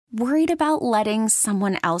Worried about letting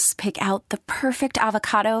someone else pick out the perfect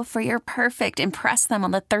avocado for your perfect impress them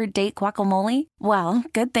on the third date guacamole? Well,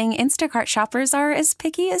 good thing Instacart shoppers are as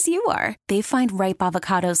picky as you are. They find ripe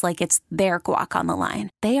avocados like it's their guac on the line.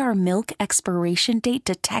 They are milk expiration date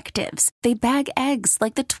detectives. They bag eggs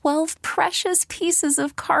like the 12 precious pieces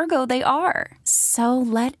of cargo they are. So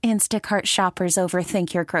let Instacart shoppers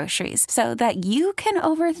overthink your groceries so that you can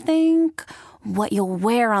overthink what you'll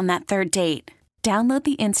wear on that third date. Download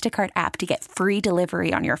the Instacart app to get free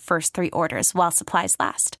delivery on your first 3 orders while supplies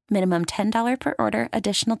last. Minimum $10 per order.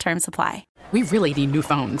 Additional terms apply. We really need new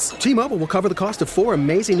phones. T-Mobile will cover the cost of 4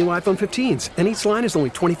 amazing new iPhone 15s, and each line is only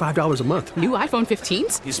 $25 a month. New iPhone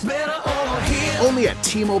 15s? It's better over here. Only at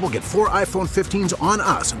T-Mobile, get 4 iPhone 15s on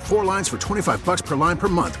us and 4 lines for $25 per line per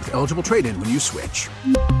month with eligible trade-in when you switch.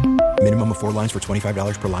 Minimum of 4 lines for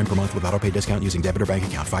 $25 per line per month with autopay discount using debit or bank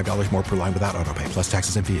account. $5 more per line without autopay, plus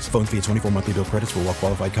taxes and fees. Phone fee at 24 monthly bill credits for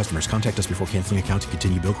well-qualified customers. Contact us before canceling account to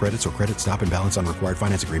continue bill credits or credit stop and balance on required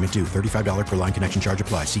finance agreement due. $35 per line connection charge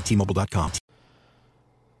applies. See T-Mobile.com.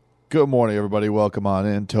 Good morning, everybody. Welcome on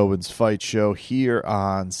in. Tobin's Fight Show here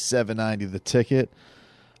on 790 The Ticket.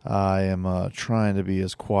 I am trying to be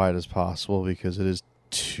as quiet as possible because it is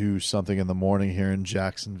 2-something in the morning here in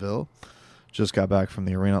Jacksonville. Just got back from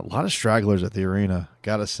the arena. A lot of stragglers at the arena,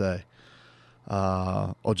 gotta say.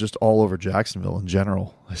 Just all over Jacksonville in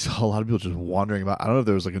general. I saw a lot of people just wandering about. I don't know if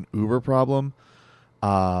there was like an Uber problem,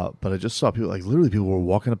 but I just saw people, like literally people were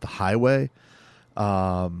walking up the highway.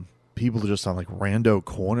 People are just on like rando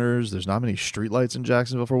corners. There's not many streetlights in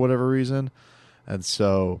Jacksonville for whatever reason. And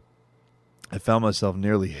so I found myself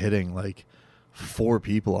nearly hitting like 4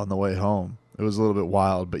 people on the way home. It was a little bit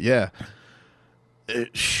wild, but yeah.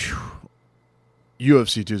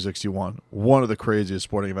 UFC 261, one of the craziest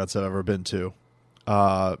sporting events I've ever been to.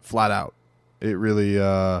 Flat out. It really,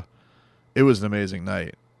 it was an amazing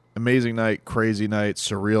night. Amazing night, crazy night,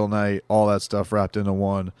 surreal night, all that stuff wrapped into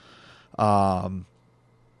one. I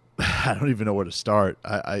don't even know where to start.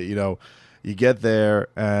 You get there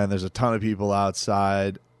and there's a ton of people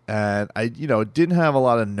outside, and I didn't have a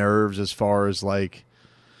lot of nerves as far as like,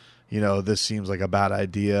 this seems like a bad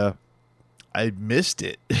idea. I missed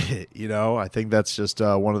it. I think that's just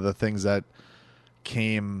one of the things that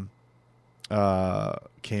came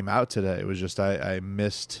out today. It was just I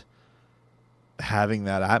missed having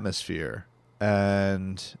that atmosphere,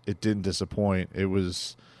 and it didn't disappoint. It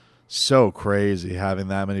was so crazy having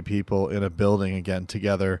that many people in a building again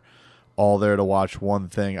together, all there to watch one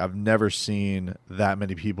thing. I've never seen that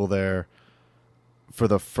many people there for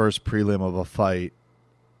the first prelim of a fight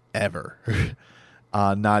ever.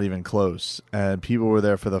 Not even close. And people were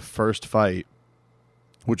there for the first fight,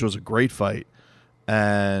 which was a great fight.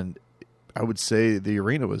 And I would say the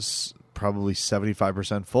arena was probably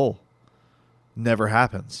 75% full. Never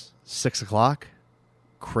happens. 6 o'clock?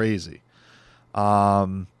 Crazy.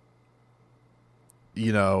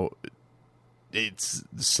 It's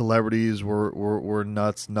celebrities were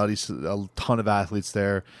nuts, nutty, a ton of athletes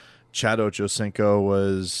there. Chad Ochocinco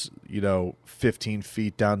was, 15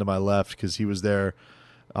 feet down to my left because he was there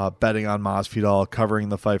betting on Masvidal, covering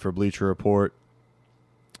the fight for Bleacher Report.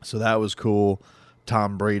 So that was cool.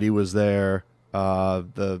 Tom Brady was there.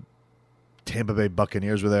 The Tampa Bay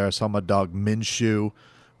Buccaneers were there. I saw my dog Minshew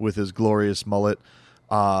with his glorious mullet.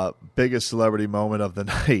 Biggest celebrity moment of the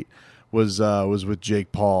night was with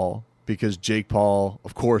Jake Paul, because Jake Paul,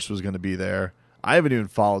 of course, was going to be there. I haven't even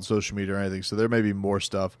followed social media or anything, so there may be more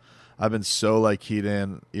stuff. I've been so keyed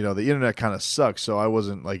in. The internet kind of sucks, so I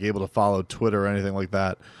wasn't able to follow Twitter or anything like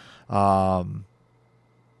that.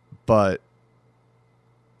 But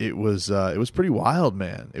it was pretty wild,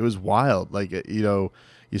 man. It was wild. You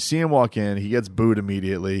see him walk in, he gets booed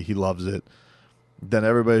immediately. He loves it. Then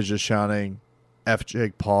everybody's just shouting, F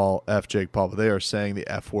Jake Paul, F Jake Paul. But they are saying the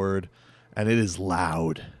F word, and it is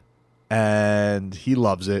loud. And he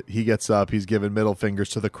loves it. He gets up. He's giving middle fingers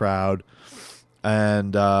to the crowd.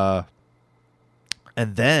 And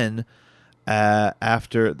then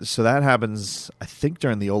after, so that happens, I think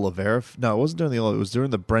during the Oliveira. No, it wasn't during the Oliveira. It was during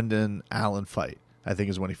the Brendan Allen fight, I think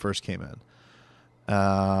is when he first came in.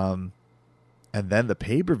 And then the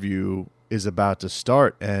pay-per-view is about to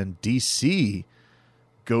start, and DC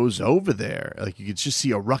goes over there. You could just see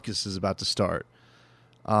a ruckus is about to start.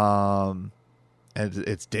 And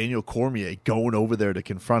it's Daniel Cormier going over there to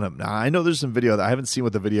confront him. Now, I know there's some video. I haven't seen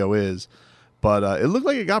what the video is, but it looked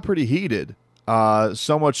like it got pretty heated.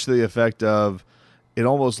 So much to the effect of it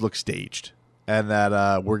almost looks staged, and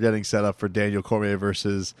that we're getting set up for Daniel Cormier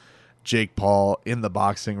versus Jake Paul in the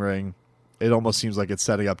boxing ring. It almost seems like it's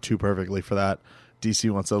setting up too perfectly for that. DC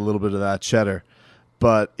wants a little bit of that cheddar.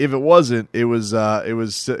 But if it wasn't, it was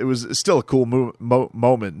still a cool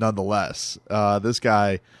moment nonetheless. This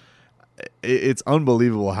guy, it's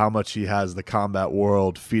unbelievable how much he has the combat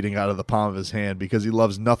world feeding out of the palm of his hand, because he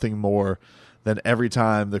loves nothing more than every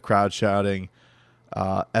time the crowd shouting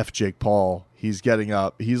F Jake Paul, he's getting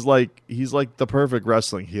up. He's like the perfect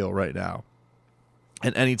wrestling heel right now.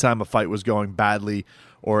 And anytime a fight was going badly,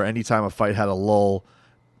 or anytime a fight had a lull,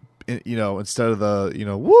 instead of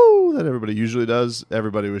the woo that everybody usually does,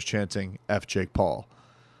 everybody was chanting F Jake Paul.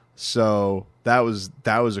 So that was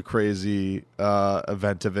a crazy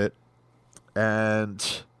event of it.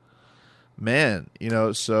 And man,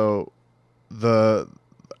 so the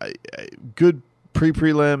good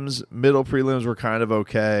prelims, middle prelims were kind of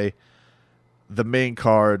okay. The main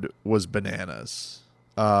card was bananas.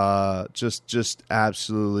 Just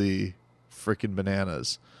absolutely freaking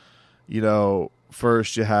bananas.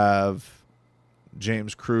 First you have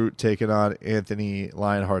James Crute taking on Anthony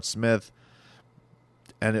Lionheart Smith.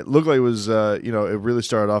 And it looked like it was, it really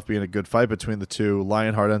started off being a good fight between the two.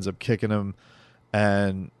 Lionheart ends up kicking him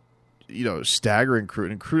and, staggering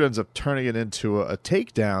Crute. And Crute ends up turning it into a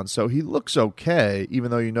takedown. So he looks okay,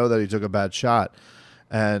 even though that he took a bad shot.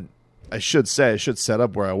 And I should set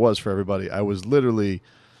up where I was for everybody. I was literally,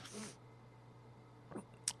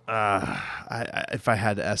 if I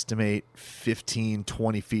had to estimate, 15,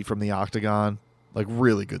 20 feet from the octagon. Like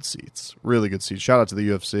really good seats. Shout out to the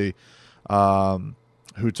UFC.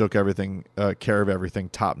 Who took everything care of everything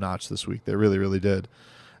top notch this week. They really, really did.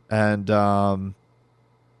 And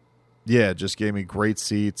just gave me great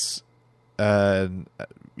seats, and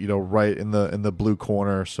right in the blue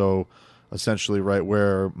corner. So essentially right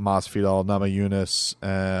where Masvidal, Namajunas,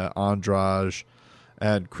 Andrade,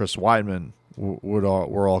 and Chris Weidman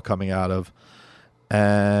were all coming out of.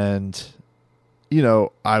 And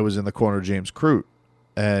I was in the corner of James Crute,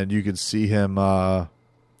 and you could see him.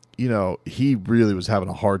 He really was having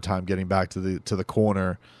a hard time getting back to the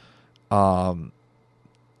corner. So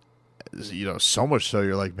much so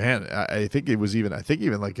you're like, man, I think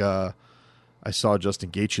even like I saw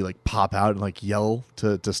Justin Gaethje like pop out and like yell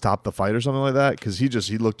to stop the fight or something like that, because he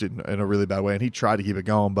looked in a really bad way, and he tried to keep it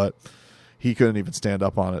going, but he couldn't even stand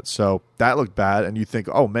up on it. So that looked bad, and you think,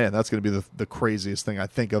 oh man, that's going to be the craziest thing I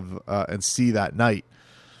think of and see that night,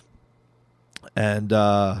 and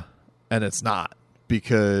it's not.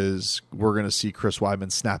 Because we're going to see Chris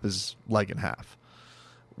Weidman snap his leg in half,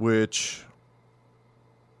 which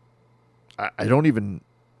I don't even.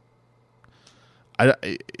 You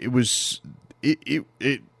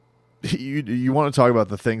want to talk about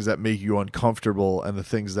the things that make you uncomfortable and the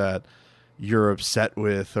things that you're upset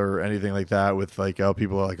with or anything like that. With like, oh,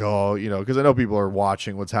 people are like, oh, because I know people are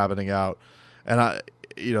watching what's happening out, and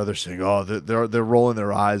they're saying, oh, they're rolling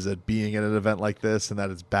their eyes at being at an event like this and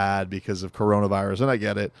that it's bad because of coronavirus, and I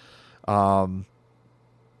get it. But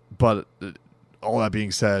all that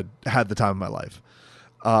being said, had the time of my life.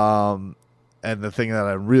 And the thing that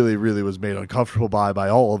I really, really was made uncomfortable by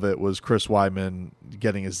all of it was Chris Weidman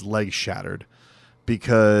getting his leg shattered,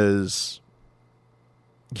 because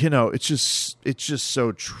it's just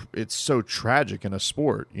so tragic in a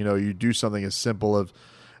sport. You do something as simple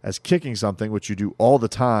as kicking something, which you do all the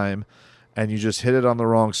time, and you just hit it on the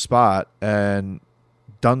wrong spot, and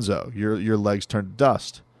dunzo, your legs turn to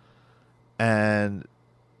dust. And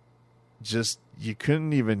just, you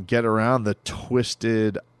couldn't even get around the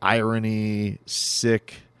twisted irony,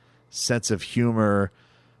 sick sense of humor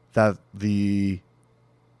that the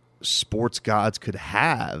sports gods could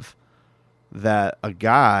have, that a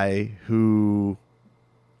guy who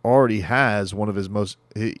already has one of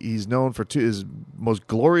he's known for his most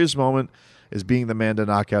glorious moment is being the man to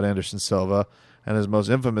knock out Anderson Silva, and his most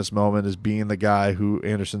infamous moment is being the guy who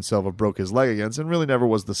Anderson Silva broke his leg against and really never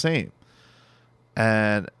was the same.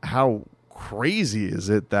 And how crazy is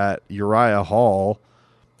it that Uriah Hall,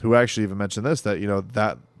 who actually even mentioned this, that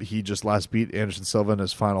that he just last beat Anderson Silva in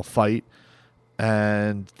his final fight,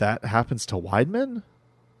 and that happens to Weidman?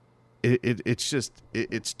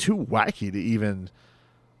 It's too wacky to even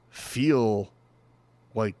feel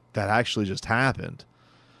like that actually just happened.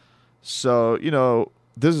 So,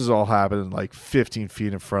 this is all happening like 15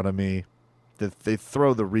 feet in front of me. They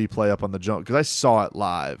throw the replay up on the jump, because I saw it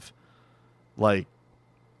live.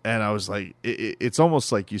 And I was like, it's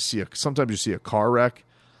almost like sometimes you see a car wreck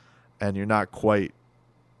and you're not quite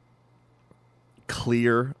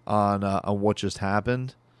clear on what just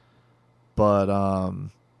happened. But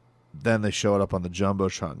then they show it up on the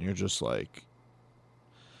Jumbotron, and you're just like,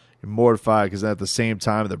 you're mortified, because at the same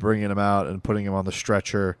time they're bringing him out and putting him on the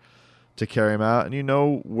stretcher to carry him out, and you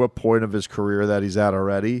know what point of his career that he's at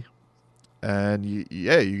already. And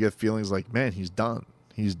you get feelings like, man, he's done.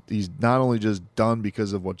 He's not only just done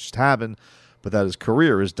because of what just happened, but that his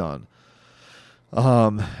career is done.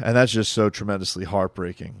 And that's just so tremendously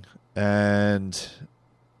heartbreaking. And,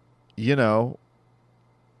 you know,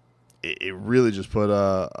 it really just put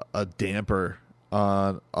a damper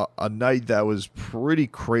on a night that was pretty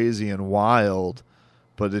crazy and wild,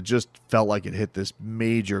 but it just felt like it hit this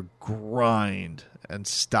major grind and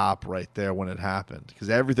stop right there when it happened. Because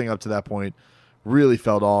everything up to that point really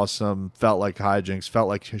felt awesome, felt like hijinks, felt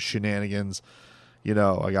like shenanigans. You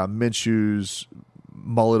know, I got Minshew's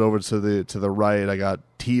mullet over to the right. I got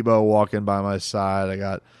Tebow walking by my side. I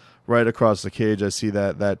got right across the cage, I see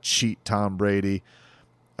that cheat Tom Brady.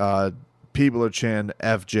 People are chanting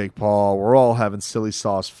F Jake Paul. We're all having silly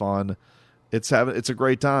sauce fun. It's a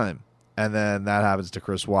great time. And then that happens to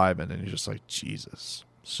Chris Weidman, and you're just like, Jesus.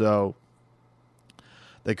 So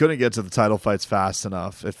they couldn't get to the title fights fast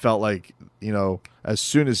enough. It felt like, you know, as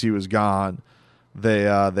soon as he was gone, they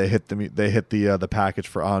hit the package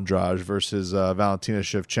for Andrade versus Valentina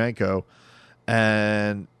Shevchenko.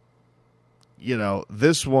 And, you know,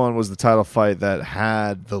 this one was the title fight that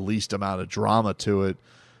had the least amount of drama to it,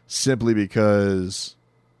 simply because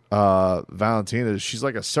Valentina, she's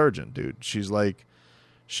like a surgeon, dude.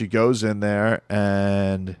 She goes in there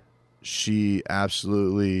and she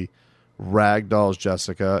absolutely ragdolls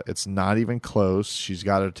Jessica. It's not even close. She's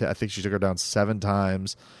got her. I think she took her down 7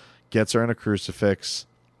 times. Gets her in a crucifix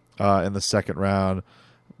in the second round.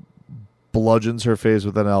 Bludgeons her face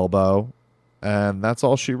with an elbow, and that's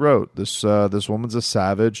all she wrote. This woman's a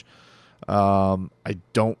savage. I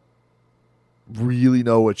don't really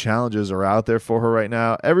know what challenges are out there for her right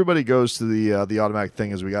now. Everybody goes to the automatic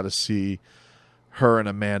thing is we got to see her and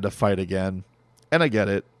Amanda fight again, and I get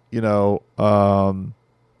it. You know,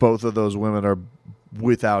 both of those women are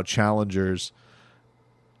without challengers,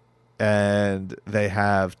 and they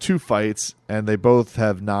have 2 fights, and they both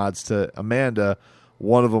have nods to Amanda.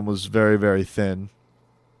 One of them was very, very thin,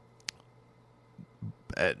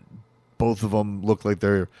 and both of them look like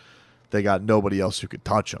they got nobody else who could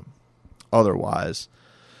touch them otherwise.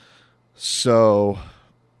 So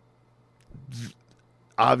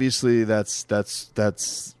obviously that's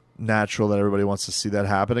natural that everybody wants to see that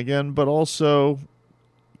happen again, but also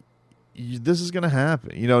this is going to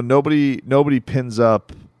happen. You know, nobody pins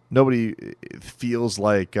up, nobody feels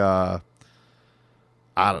like I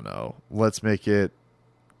don't know, let's make it,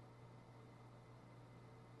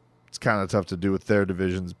 it's kind of tough to do with their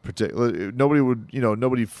divisions. Particularly, nobody would, you know,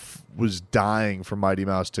 nobody was dying for Mighty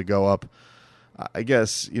Mouse to go up. I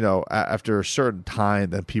guess, you know, after a certain time,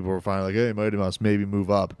 then people were finally like, hey, Mighty Mouse, maybe move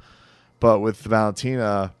up. But with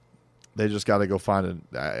Valentina, they just got to go find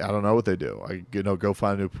I don't know what they do. Go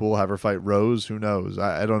find a new pool, have her fight Rose. Who knows?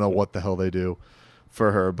 I don't know what the hell they do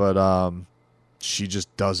for her, but she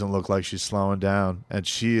just doesn't look like she's slowing down. And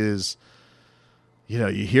she is, you know,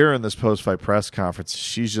 you hear her in this post-fight press conference,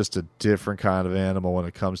 she's just a different kind of animal when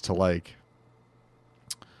it comes to, like,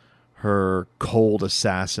 her cold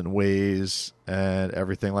assassin ways and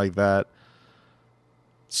everything like that.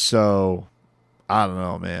 So I don't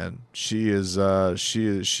know, man. She is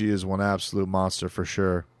one absolute monster for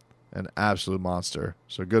sure. An absolute monster.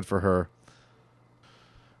 So good for her.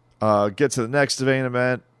 Get to the next main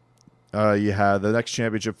event. You have the next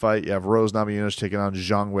championship fight. You have Rose Namajunas taking on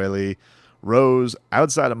Zhang Weili. Rose,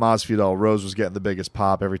 outside of Masvidal, Rose was getting the biggest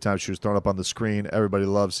pop every time she was thrown up on the screen. Everybody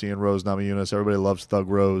loves seeing Rose Namajunas. Everybody loves Thug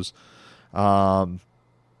Rose. And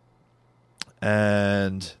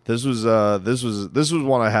this was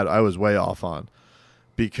one I was way off on,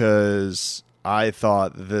 because I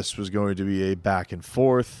thought this was going to be a back and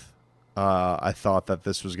forth. I thought that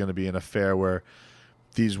this was going to be an affair where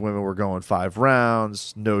these women were going 5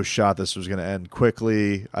 rounds. No shot this was going to end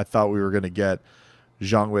quickly. I thought we were going to get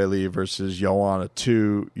Zhang Weili versus Joanna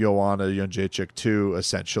Jędrzejczyk 2,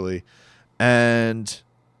 essentially. And,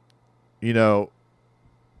 you know,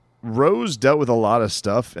 Rose dealt with a lot of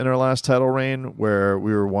stuff in her last title reign where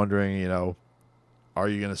we were wondering, you know, are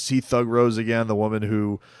you going to see Thug Rose again, the woman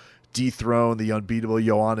who dethroned the unbeatable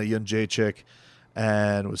Joanna Jędrzejczyk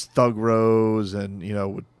and was Thug Rose and, you know,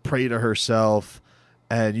 would pray to herself.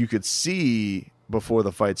 And you could see before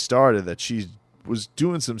the fight started that she was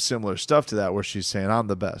doing some similar stuff to that, where she's saying, I'm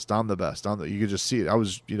the best, I'm the best. You could just see it. I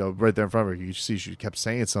was, you know, right there in front of her. You could see she kept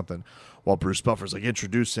saying something while Bruce Buffer's like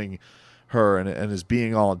introducing her and is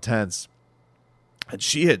being all intense. And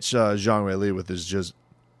she hit Zhang Weili with this just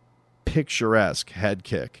picturesque head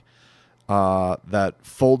kick that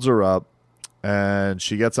folds her up, and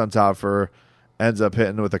she gets on top of her, ends up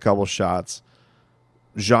hitting with a couple shots.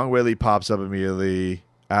 Zhang Weili pops up immediately.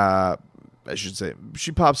 I should say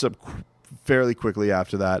she pops up fairly quickly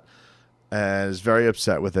after that, and is very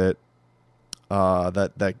upset with it. I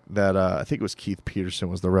think it was Keith Peterson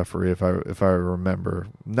was the referee, if I remember.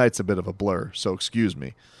 Night's a bit of a blur, so excuse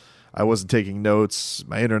me. I wasn't taking notes.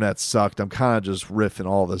 My internet sucked. I'm kind of just riffing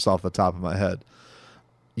all this off the top of my head.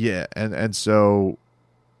 Yeah, and so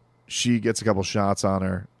she gets a couple shots on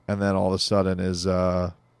her, and then all of a sudden and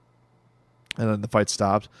then the fight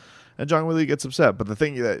stopped, and Zhang Weili gets upset. But the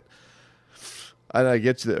thing that, and I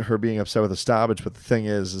get to her being upset with the stoppage, but the thing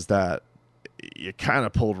is that you kind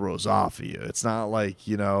of pulled Rose off of you. It's not like,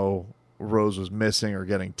 Rose was missing or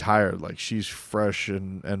getting tired. Like, she's fresh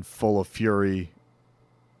and full of fury,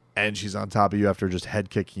 and she's on top of you after just head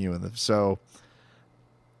kicking you so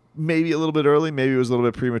maybe a little bit early, maybe it was a little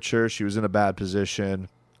bit premature. She was in a bad position,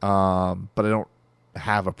 but I don't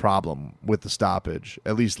have a problem with the stoppage.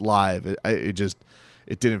 At least live, it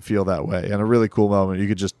didn't feel that way. And a really cool moment. You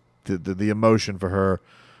could just the emotion for her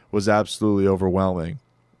was absolutely overwhelming.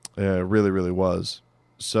 It really, really was.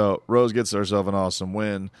 So Rose gets herself an awesome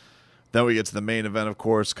win. Then we get to the main event, of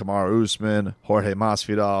course, Kamaru Usman, Jorge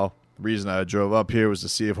Masvidal. The reason I drove up here was to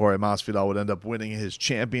see if Jorge Masvidal would end up winning his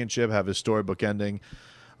championship, have his storybook ending.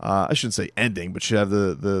 I shouldn't say ending, but should have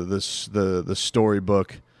the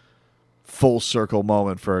storybook full circle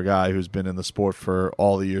moment for a guy who's been in the sport for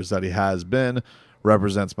all the years that he has been,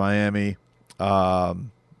 represents Miami,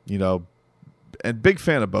 and big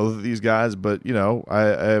fan of both of these guys, but, I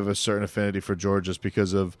have a certain affinity for George just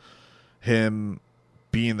because of him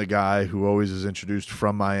being the guy who always is introduced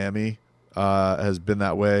from Miami, has been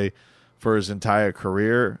that way for his entire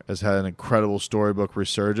career, has had an incredible storybook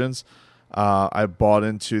resurgence. I bought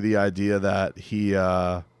into the idea that he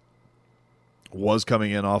was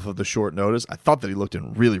coming in off of the short notice. I thought that he looked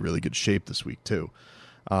in really, really good shape this week, too.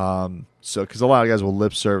 Because a lot of guys will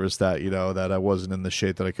lip service that, that I wasn't in the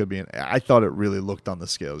shape that I could be in. I thought it really looked on the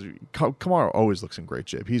scales. Kamaru always looks in great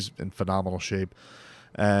shape. He's in phenomenal shape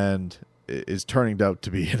and is turning out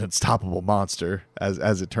to be an unstoppable monster,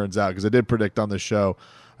 as it turns out. Because I did predict on the show,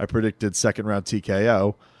 I predicted second round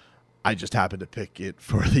TKO. I just happened to pick it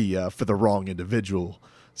for the wrong individual.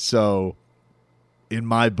 So in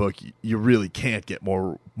my book, you really can't get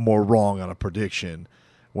more wrong on a prediction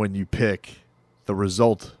when you pick the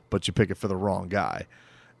result, but you pick it for the wrong guy.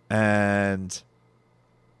 And,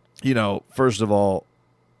 first of all,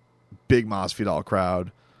 big Masvidal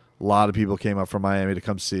crowd. A lot of people came up from Miami to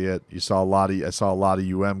come see it. I saw a lot of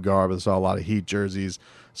UM garb. I saw a lot of Heat jerseys.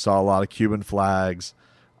 Saw a lot of Cuban flags.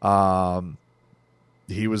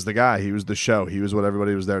 He was the guy. He was the show. He was what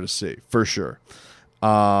everybody was there to see, for sure.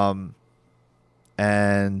 And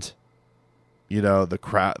the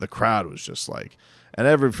crowd was just like, and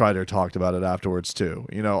every fighter talked about it afterwards too.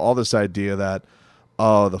 All this idea that,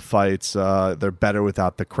 the fights, they're better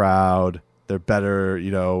without the crowd. They're better,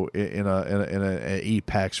 in an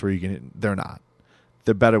apex where they're not.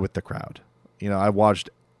 They're better with the crowd. I watched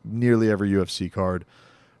nearly every UFC card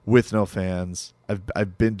with no fans.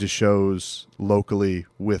 I've been to shows locally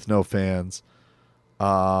with no fans.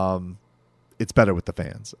 It's better with the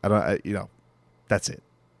fans. That's it.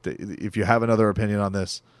 If you have another opinion on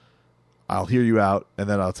this, I'll hear you out, and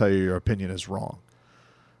then I'll tell you your opinion is wrong.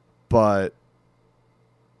 But,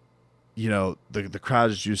 the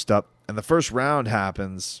crowd is juiced up, and the first round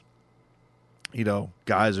happens.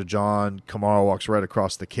 Guys are John. Kamaru walks right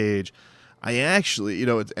across the cage. I actually,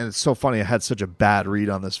 and it's so funny, I had such a bad read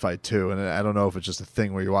on this fight, too, and I don't know if it's just a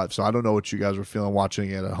thing where you watch, so I don't know what you guys were feeling watching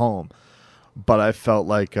it at home, but I felt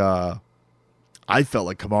like Kamaru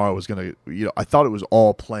was going to, I thought it was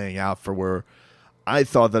all playing out for where I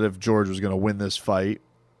thought that if George was going to win this fight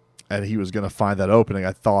and he was going to find that opening,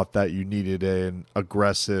 I thought that you needed an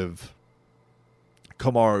aggressive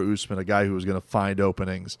Kamaru Usman, a guy who was going to find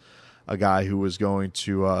openings, a guy who was going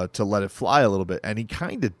to let it fly a little bit, and he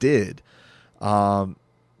kind of did.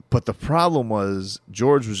 But the problem was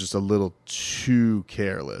George was just a little too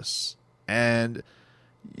careless, and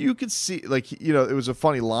you could see, it was a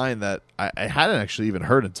funny line that I hadn't actually even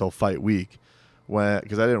heard until fight week,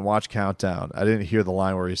 because I didn't watch Countdown. I didn't hear the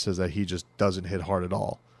line where he says that he just doesn't hit hard at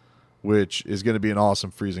all, which is going to be an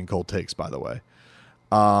awesome freezing cold takes, by the way.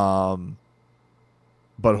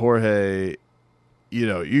 But Jorge,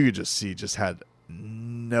 you could just see just had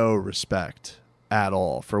no respect at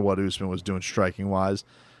all for what Usman was doing striking wise,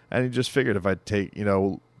 and he just figured if I take,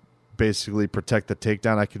 basically protect the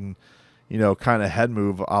takedown, I can, kind of head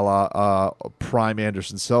move a la prime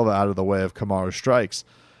Anderson Silva out of the way of Kamaru's strikes,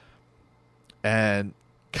 and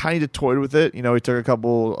kind of toyed with it. He took a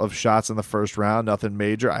couple of shots in the first round, nothing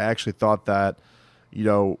major. I actually thought that,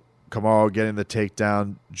 Kamaru getting the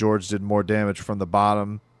takedown, George did more damage from the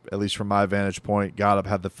bottom at least from my vantage point. Got up,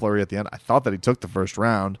 had the flurry at the end. I thought that he took the first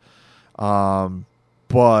round,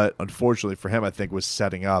 but unfortunately for him, I think was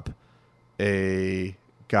setting up a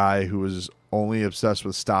guy who was only obsessed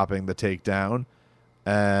with stopping the takedown,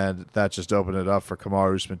 and that just opened it up for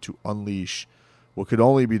Kamaru Usman to unleash what could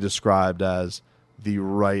only be described as the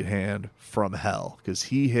right hand from hell, because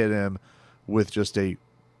he hit him with just a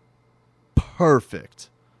perfect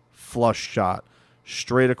flush shot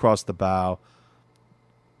straight across the bow.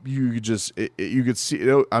 You could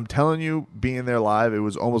see. I'm telling you, being there live, it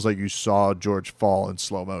was almost like you saw George fall in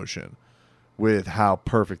slow motion with how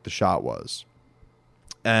perfect the shot was.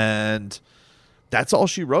 And that's all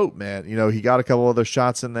she wrote, man. You know, he got a couple other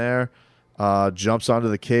shots in there, jumps onto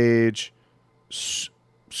the cage.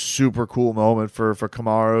 Super cool moment for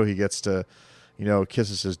Kamaru. He gets to, you know,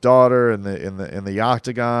 kisses his daughter in the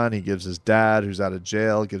octagon. He gives his dad, who's out of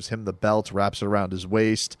jail, gives him the belt, wraps it around his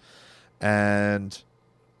waist, and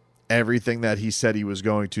everything that he said he was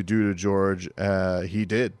going to do to George, he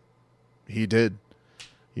did. He did.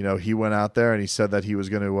 You know, he went out there and he said that he was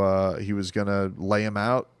going to lay him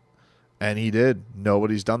out, and he did.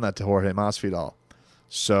 Nobody's done that to Jorge Masvidal.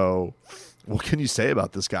 So, what can you say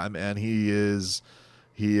about this guy, man? He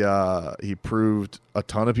proved a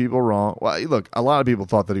ton of people wrong. Well, look, a lot of people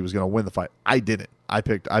thought that he was going to win the fight. I didn't. I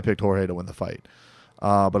picked Jorge to win the fight.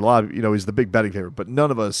 But a lot of, you know, he's the big betting favorite. But none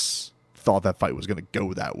of us thought that fight was going to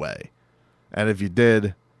go that way. And if you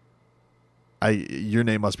did, your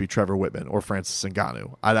name must be Trevor Whitman or Francis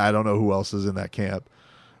Ngannou. I don't know who else is in that camp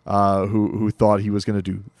who thought he was going to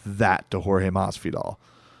do that to Jorge Masvidal.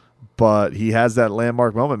 But he has that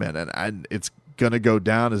landmark moment, man, and it's going to go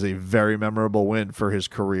down as a very memorable win for his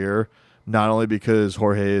career, not only because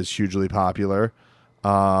Jorge is hugely popular.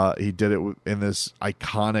 He did it in this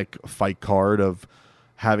iconic fight card of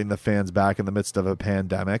having the fans back in the midst of a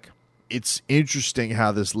pandemic. It's interesting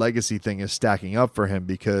how this legacy thing is stacking up for him,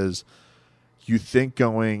 because you think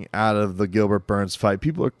going out of the Gilbert Burns fight,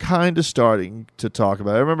 people are kind of starting to talk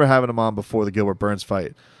about it. I remember having him on before the Gilbert Burns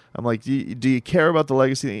fight. I'm like, do you care about the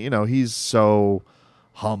legacy? You know, he's so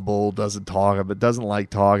humble, doesn't like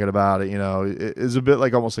talking about it. You know, it's a bit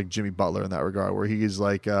like almost like Jimmy Butler in that regard, where he's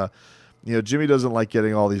like, you know, Jimmy doesn't like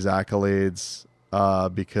getting all these accolades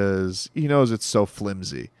because he knows it's so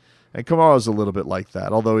flimsy. And Kamaru's a little bit like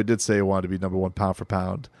that, although he did say he wanted to be number one pound for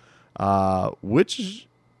pound, which,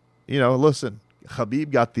 you know, listen,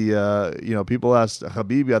 Khabib got the, you know, people asked,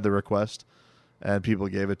 Khabib got the request, and people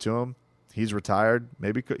gave it to him. He's retired.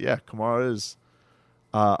 Maybe, yeah, Kamaru is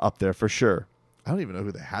up there for sure. I don't even know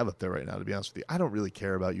who they have up there right now, to be honest with you. I don't really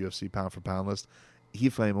care about UFC pound for pound list.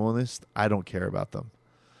 If I'm honest, I don't care about them.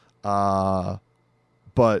 But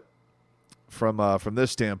from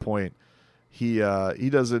this standpoint, he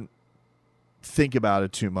doesn't think about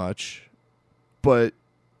it too much. But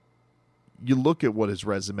you look at what his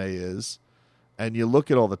resume is, and you look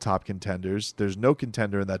at all the top contenders. There's no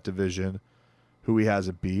contender in that division who he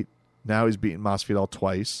hasn't beat. Now he's beaten Masvidal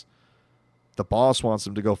twice. The boss wants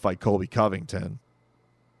him to go fight Colby Covington,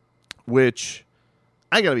 which,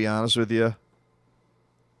 I got to be honest with you,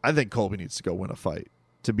 I think Colby needs to go win a fight,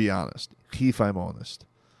 to be honest, if I'm honest.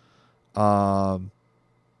 I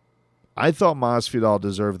thought Masvidal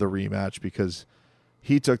deserved the rematch because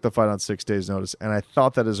he took the fight on 6 days' notice, and I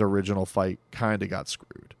thought that his original fight kind of got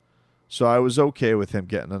screwed. So I was okay with him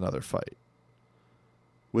getting another fight.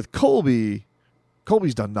 With Colby,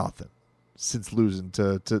 Colby's done nothing since losing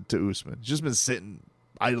to Usman. He's just been sitting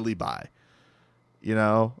idly by, you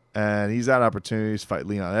know, and he's had opportunities to fight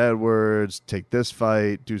Leon Edwards, take this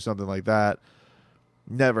fight, do something like that.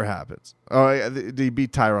 Never happens. Oh, he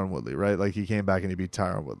beat Tyron Woodley, right? Like, he came back and he beat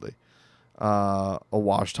Tyron Woodley. A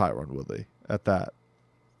washed Tyron Woodley at that.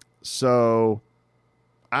 So,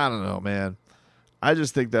 I don't know, man. I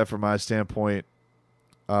just think that from my standpoint,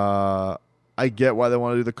 I get why they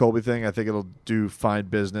want to do the Colby thing. I think it'll do fine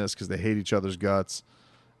business because they hate each other's guts,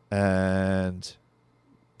 and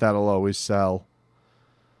that'll always sell.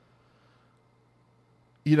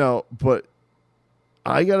 You know, but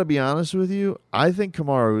I got to be honest with you. I think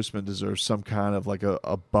Kamaru Usman deserves some kind of like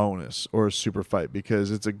a bonus or a super fight,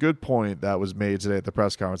 because it's a good point that was made today at the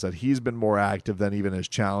press conference that he's been more active than even his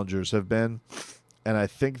challengers have been. And I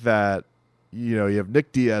think that, you know, you have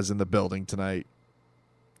Nick Diaz in the building tonight.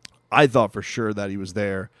 I thought for sure that he was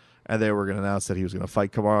there and they were going to announce that he was going to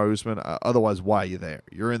fight Kamaru Usman. Otherwise, why are you there?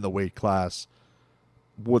 You're in the weight class.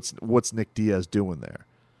 What's Nick Diaz doing there?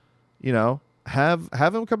 You know, have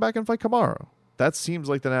him come back and fight Kamaru. That seems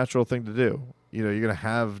like the natural thing to do. You know, you're going to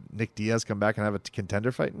have Nick Diaz come back and have a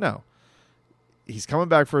contender fight? No. He's coming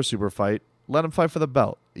back for a super fight. Let him fight for the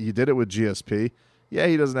belt. You did it with GSP. Yeah,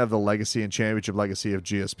 he doesn't have the legacy and championship legacy of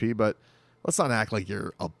GSP, but let's not act like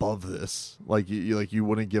you're above this. Like you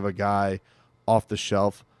wouldn't give a guy off the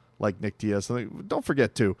shelf like Nick Diaz something. Don't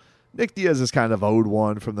forget too, Nick Diaz is kind of owed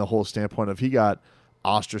one from the whole standpoint of he got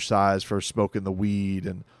ostracized for smoking the weed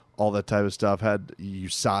and all that type of stuff. Had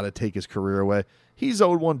USADA take his career away. He's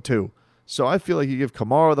owed one too. So I feel like you give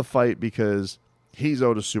Kamaru the fight because he's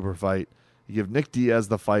owed a super fight. You give Nick Diaz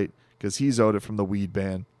the fight because he's owed it from the weed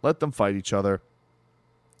ban. Let them fight each other.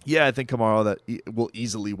 Yeah, I think Kamaru that will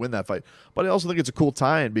easily win that fight, but I also think it's a cool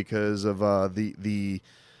tie-in because of the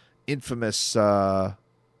infamous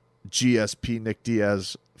GSP Nick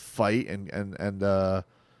Diaz fight and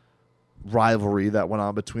rivalry that went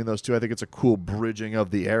on between those two. I think it's a cool bridging of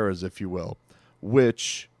the eras, if you will,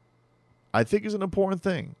 which I think is an important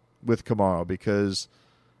thing with Kamaru, because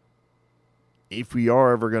if we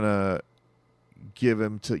are ever gonna get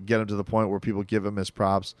him to the point where people give him his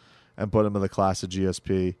props and put him in the class of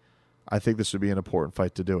GSP, I think this would be an important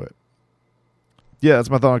fight to do it. Yeah, that's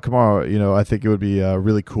my thought on Kamaru. I think it would be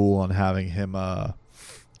really cool on having him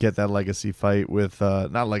get that legacy fight with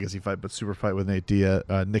not legacy fight, but super fight with Nick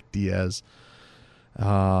Diaz.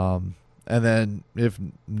 And then if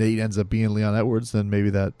Nate ends up being Leon Edwards, then maybe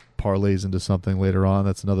that parlays into something later on.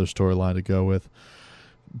 That's another storyline to go with.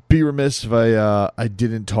 Be remiss if I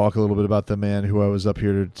didn't talk a little bit about the man who I was up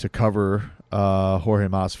here to cover, Jorge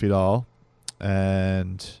Masvidal,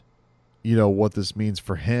 and what this means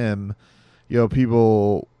for him.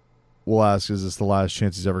 People will ask, is this the last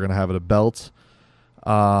chance he's ever going to have at a belt?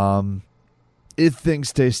 If things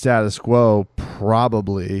stay status quo,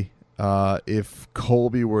 probably. If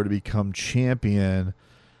Colby were to become champion,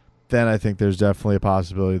 then I think there's definitely a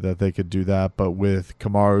possibility that they could do that. But with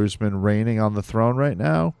Kamaru Usman reigning on the throne right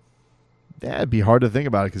now, it'd be hard to think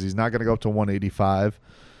about it because he's not going to go up to 185,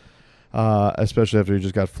 especially after he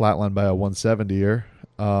just got flatlined by a 170-er.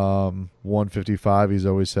 155, he's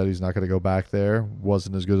always said he's not going to go back there.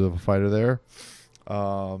 Wasn't as good of a fighter there.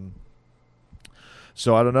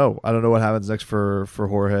 So I don't know. I don't know what happens next for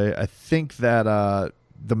Jorge. I think that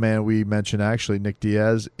the man we mentioned, actually, Nick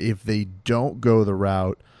Diaz, if they don't go the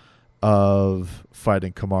route of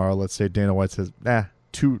fighting Kamaru, let's say Dana White says,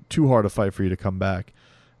 too hard a fight for you to come back.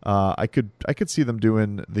 I could see them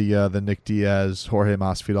doing the Nick Diaz Jorge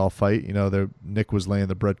Masvidal fight. Nick was laying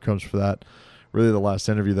the breadcrumbs for that. Really, the last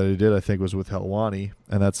interview that he did, I think, was with Helwani,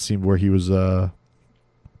 and that seemed where he was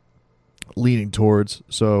leaning towards.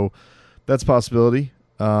 So that's a possibility.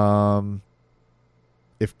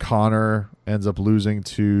 If Conor ends up losing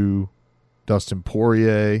to Dustin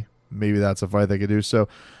Poirier, maybe that's a fight they could do. So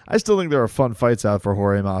I still think there are fun fights out for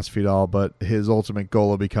Jorge Masvidal, but his ultimate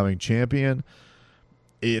goal of becoming champion,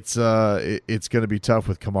 it's going to be tough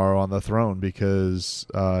with Kamaru on the throne because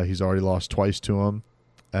he's already lost twice to him,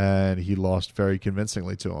 and he lost very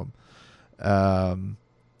convincingly to him. I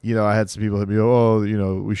had some people hit me,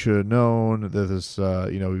 we should have known that this,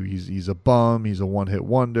 he's a bum, he's a one-hit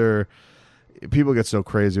wonder. People get so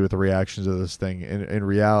crazy with the reactions of this thing. In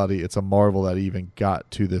reality, it's a marvel that he even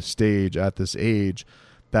got to this stage at this age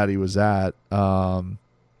that he was at. And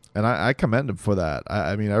I commend him for that.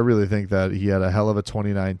 I really think that he had a hell of a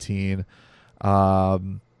 2019.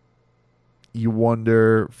 You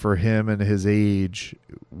wonder, for him and his age,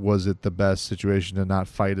 was it the best situation to not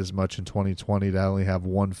fight as much in 2020, to only have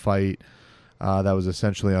one fight that was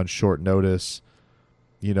essentially on short notice?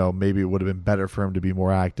 Maybe it would have been better for him to be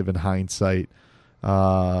more active in hindsight,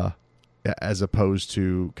 as opposed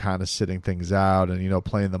to kind of sitting things out and,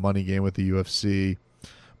 playing the money game with the UFC.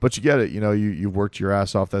 But you get it. You've worked your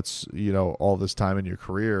ass off. That's, all this time in your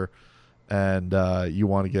career, and you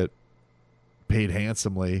want to get paid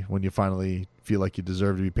handsomely when you finally feel like you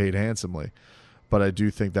deserve to be paid handsomely. But I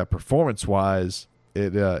do think that performance-wise,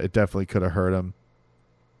 it definitely could have hurt him.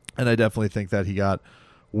 And I definitely think that he got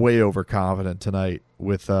way overconfident tonight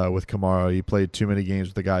with Kamaru. He played too many games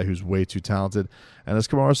with a guy who's way too talented. And as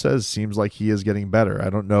Kamaru says, seems like he is getting better. I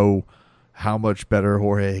don't know how much better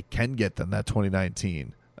Jorge can get than that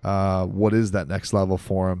 2019. What is that next level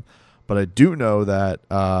for him? But I do know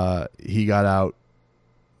that he got out.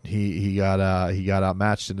 He got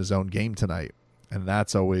outmatched in his own game tonight, and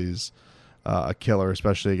that's always a killer,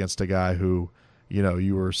 especially against a guy who,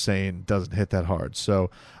 you were saying doesn't hit that hard. So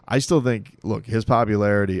I still think, look, his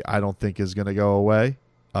popularity, I don't think is going to go away.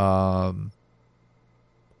 I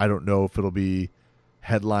don't know if it'll be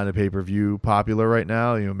headline and pay-per-view popular right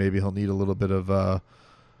now. Maybe he'll need a little bit of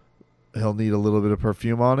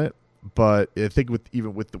perfume on it. But I think with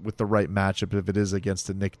the right matchup, if it is against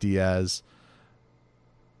a Nick Diaz,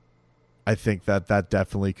 I think that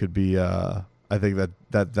definitely could be a I think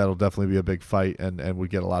that'll definitely be a big fight and would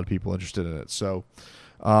get a lot of people interested in it. So,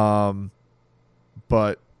 but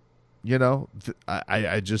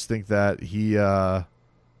I just think that he, I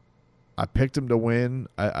picked him to win.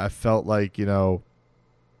 I felt like,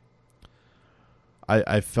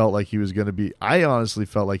 I felt like he was going to be, I honestly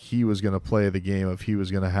felt like he was going to play the game of he was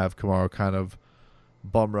going to have Kamaru kind of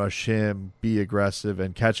bum rush him, be aggressive,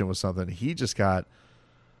 and catch him with something. He just got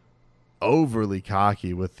overly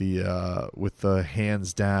cocky with the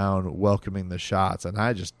hands down, welcoming the shots. And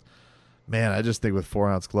I just think with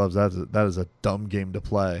 4-ounce gloves, that is a dumb game to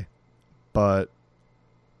play. But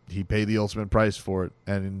he paid the ultimate price for it.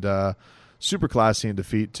 And super classy in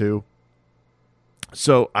defeat, too.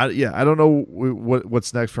 So I don't know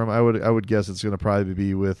what's next for him. I would guess it's going to probably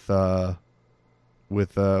be with a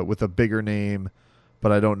bigger name,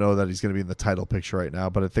 but I don't know that he's going to be in the title picture right now.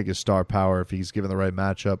 But I think his star power, if he's given the right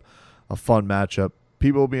matchup, a fun matchup,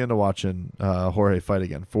 people will be into watching Jorge fight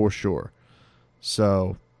again for sure.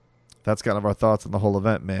 So that's kind of our thoughts on the whole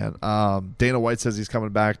event, man. Dana White says he's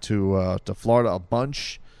coming back to Florida a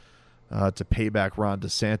bunch to pay back Ron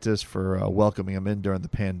DeSantis for welcoming him in during the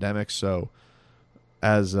pandemic. So,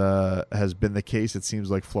 as has been the case, it seems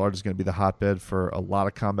like Florida is going to be the hotbed for a lot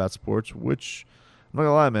of combat sports, which I'm not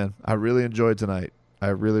going to lie, man, I really enjoyed tonight. I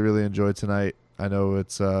really, really enjoyed tonight. I know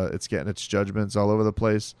it's getting its judgments all over the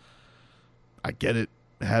place. I get it.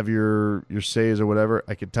 Have your says or whatever.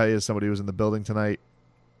 I can tell you, as somebody who was in the building tonight,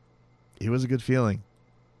 it was a good feeling.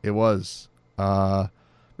 It was.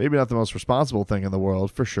 Maybe not the most responsible thing in the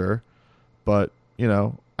world, for sure. But,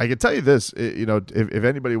 I can tell you this, if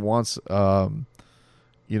anybody wants a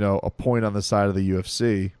point on the side of the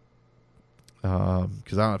UFC,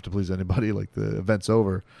 because I don't have to please anybody, like the event's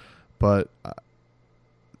over, but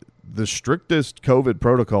the strictest COVID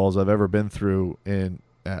protocols I've ever been through in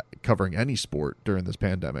covering any sport during this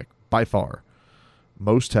pandemic, by far.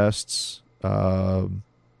 Most tests,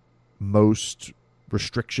 most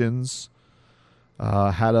restrictions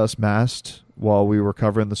had us masked while we were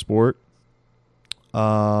covering the sport.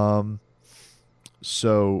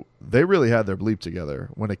 So they really had their bleep together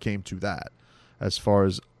when it came to that, as far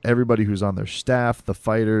as everybody who's on their staff, the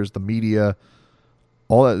fighters, the media,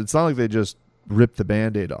 all that. It's not like they just ripped the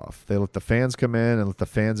Band-Aid off. They let the fans come in and let the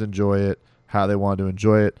fans enjoy it how they wanted to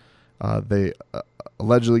enjoy it. They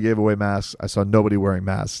allegedly gave away masks. I saw nobody wearing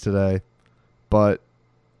masks today, but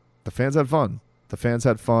the fans had fun. The fans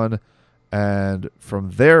had fun, and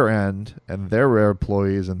from their end and their rare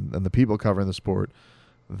employees and the people covering the sport,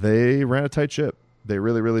 they ran a tight ship. They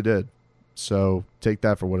really, really did. So take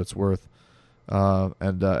that for what it's worth.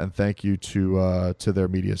 And thank you to their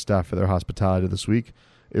media staff for their hospitality this week.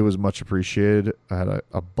 It was much appreciated. I had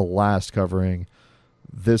a blast covering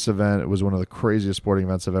this event. It was one of the craziest sporting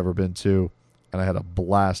events I've ever been to, and I had a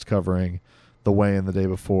blast covering the weigh-in the day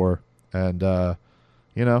before. And, I'm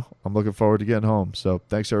looking forward to getting home. So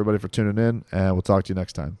thanks, everybody, for tuning in, and we'll talk to you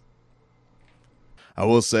next time. I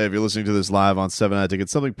will say, if you're listening to this live on 7 Ticket,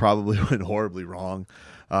 something probably went horribly wrong,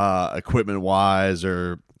 equipment-wise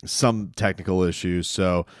or some technical issues.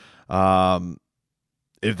 So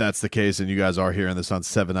if that's the case and you guys are hearing this on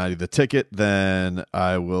 790 The Ticket, then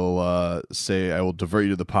I will say I will divert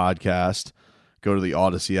you to the podcast. Go to the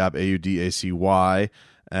Odyssey app, AUDACY,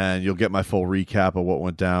 and you'll get my full recap of what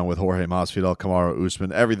went down with Jorge Masvidal, Kamaru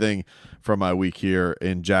Usman, everything from my week here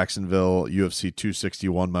in Jacksonville, UFC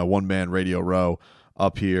 261, my one-man radio row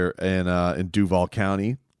up here in Duval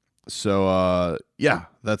County. So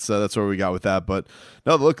that's where we got with that. But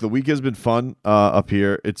no, look, the week has been fun up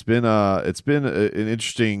here. It's been an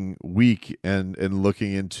interesting week, and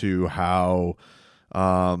looking into how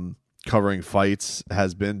covering fights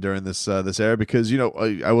has been during this era, because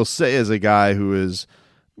I will say, as a guy who is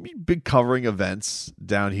been covering events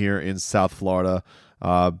down here in South Florida,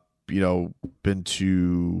 been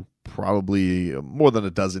to probably more than a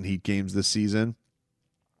dozen Heat games this season.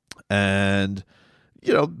 And,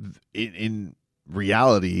 in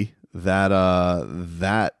reality,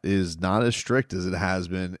 that is not as strict as it has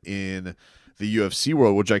been in the UFC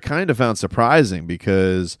world, which I kind of found surprising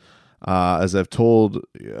because, as I've told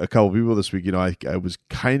a couple people this week, I was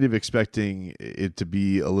kind of expecting it to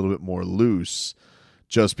be a little bit more loose,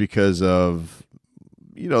 just because of,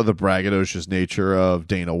 the braggadocious nature of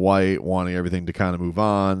Dana White wanting everything to kind of move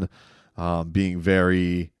on, being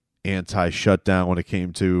very anti-shutdown when it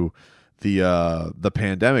came to the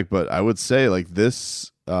pandemic. But I would say, like,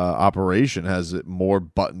 this operation has it more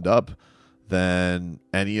buttoned up than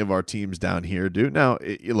any of our teams down here do. Now,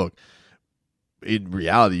 look, in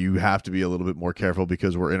reality, you have to be a little bit more careful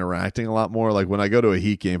because we're interacting a lot more. Like when I go to a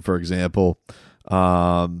Heat game, for example,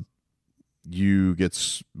 you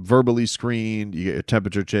get verbally screened, you get your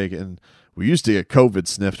temperature taken. We used to get COVID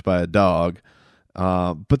sniffed by a dog,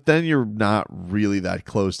 but then you're not really that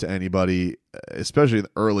close to anybody, especially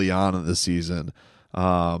early on in the season.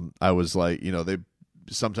 I was like, they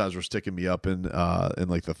sometimes were sticking me up in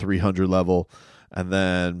like the 300 level, and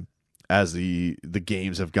then as the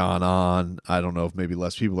games have gone on, I don't know if maybe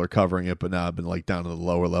less people are covering it, but now I've been like down to the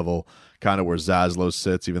lower level, kind of where Zaslow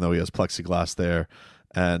sits, even though he has plexiglass there,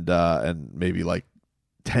 and maybe like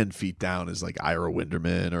 10 feet down is like Ira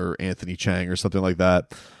Winderman or Anthony Chang or something like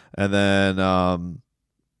that. And then,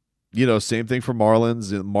 same thing for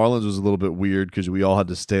Marlins. Marlins was a little bit weird because we all had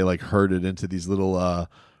to stay like herded into these little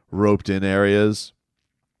roped in areas.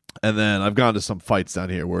 And then I've gone to some fights down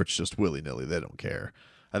here where it's just willy-nilly. They don't care.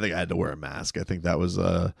 I think I had to wear a mask. I think that was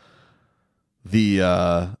the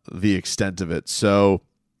extent of it. So,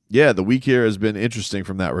 yeah, the week here has been interesting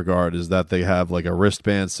from that regard, is that they have like a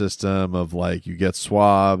wristband system of like you get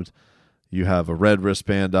swabbed, you have a red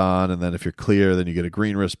wristband on, and then if you're clear, then you get a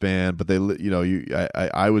green wristband. But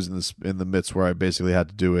I was in the midst where I basically had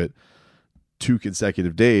to do it 2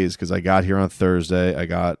 consecutive days because I got here on Thursday, I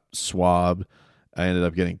got swabbed, I ended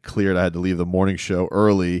up getting cleared. I had to leave the morning show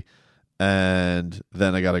early, and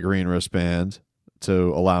then I got a green wristband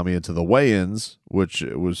to allow me into the weigh-ins, which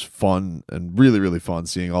was fun and really, really fun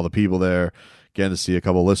seeing all the people there. Getting to see a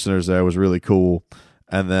couple listeners there was really cool.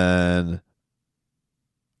 And then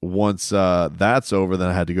once that's over, then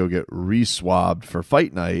I had to go get re-swabbed for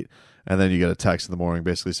fight night, and then you get a text in the morning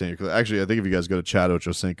basically saying you're clear. Actually, I think if you guys go to Chad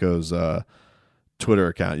Ochocinco's Twitter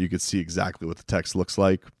account, you could see exactly what the text looks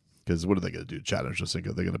like, because what are they going to do to Chad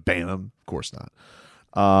Ochocinco? They're going to ban him? Of course not.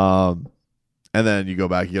 And then you go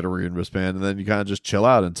back, you get a green wristband, and then you kind of just chill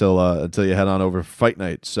out until you head on over for fight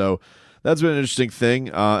night. So that's been an interesting thing.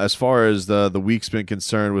 As far as the week's been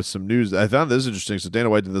concerned with some news, I found this interesting. So Dana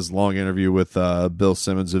White did this long interview with Bill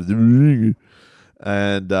Simmons of the Ring,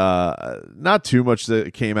 and not too much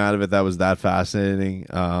that came out of it that was that fascinating.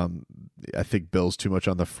 I think Bill's too much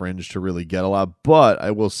on the fringe to really get a lot, but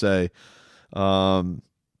I will say, got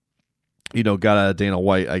out of Dana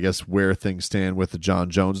White, I guess, where things stand with the John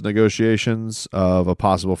Jones negotiations of a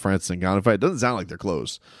possible Francis Ngannou fight. It doesn't sound like they're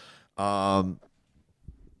close. And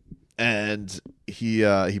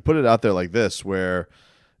he put it out there like this, where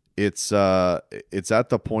it's at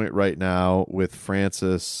the point right now with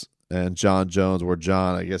Francis and John Jones where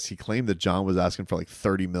John, I guess he claimed that John was asking for like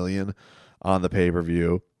 $30 million on the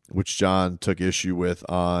pay-per-view, which John took issue with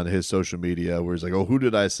on his social media, where he's like, oh, who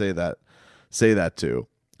did I say that to?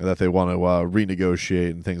 That they want to renegotiate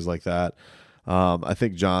and things like that. I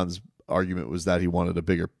think John's argument was that he wanted a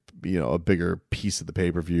bigger piece of the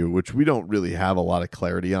pay-per-view, which we don't really have a lot of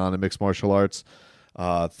clarity on in mixed martial arts.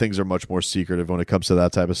 Things are much more secretive when it comes to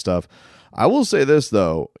that type of stuff. I will say this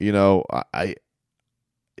though, I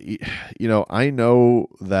know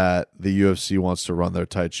that the UFC wants to run their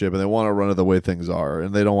tight ship and they want to run it the way things are,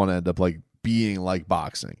 and they don't want to end up like being like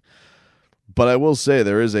boxing. But I will say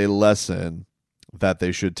there is a lesson that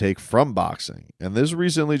they should take from boxing. And this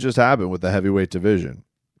recently just happened with the heavyweight division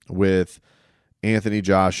with Anthony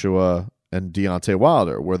Joshua and Deontay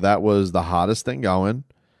Wilder, where that was the hottest thing going.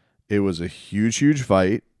 It was a huge, huge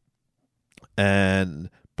fight. And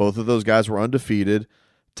both of those guys were undefeated,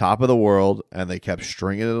 top of the world, and they kept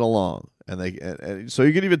stringing it along. And so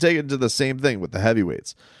you could even take it to the same thing with the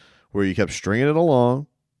heavyweights, where you kept stringing it along.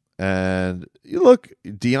 And you look,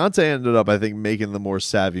 Deontay ended up, I think, making the more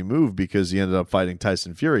savvy move because he ended up fighting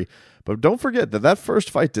Tyson Fury. But don't forget that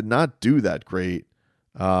first fight did not do that great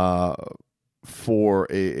for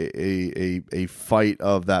a fight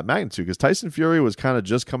of that magnitude, because Tyson Fury was kind of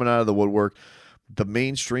just coming out of the woodwork. The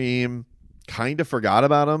mainstream kind of forgot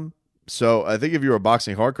about him. So I think if you're a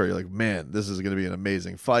boxing hardcore, you're like, man, this is going to be an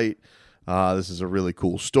amazing fight. This is a really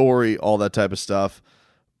cool story, all that type of stuff.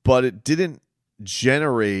 But it didn't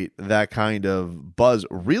generate that kind of buzz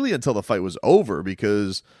really until the fight was over,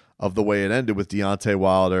 because of the way it ended with Deontay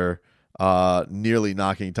Wilder nearly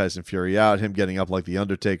knocking Tyson Fury out, him getting up like the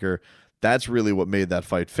Undertaker. That's really what made that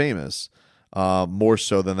fight famous, more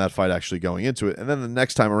so than that fight actually going into it. And then the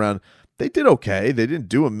next time around, they did okay. They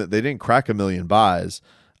didn't crack 1 million buys.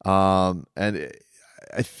 And I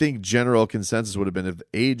think general consensus would have been if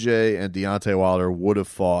AJ and Deontay Wilder would have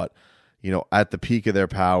fought, at the peak of their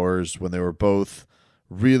powers, when they were both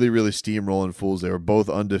really, really steamrolling fools, they were both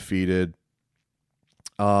undefeated,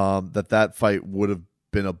 that fight would have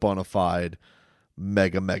been a bona fide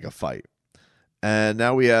mega fight. And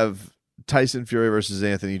now we have Tyson Fury versus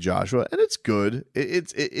Anthony Joshua, and it's good.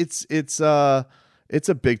 It's a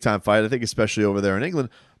big time fight, I think, especially over there in England.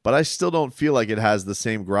 But I still don't feel like it has the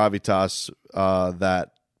same gravitas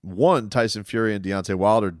that one, Tyson Fury and Deontay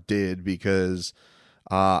Wilder did, because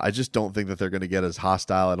I just don't think that they're going to get as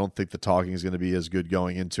hostile. I don't think the talking is going to be as good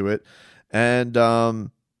going into it. And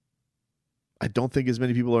I don't think as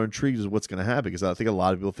many people are intrigued as what's going to happen, because I think a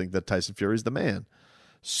lot of people think that Tyson Fury is the man.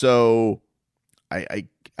 So I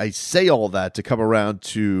say all that to come around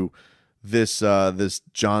to this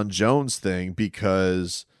Jon Jones thing,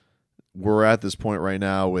 because we're at this point right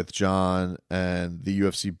now with Jon and the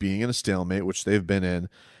UFC being in a stalemate, which they've been in,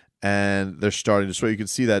 and they're starting to. So you can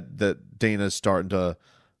see that Dana's starting to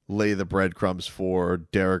lay the breadcrumbs for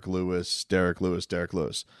Derek Lewis.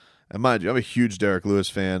 And mind you, I'm a huge Derek Lewis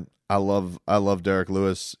fan. I love Derek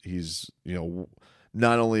Lewis. He's,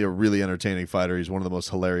 not only a really entertaining fighter, he's one of the most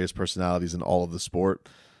hilarious personalities in all of the sport.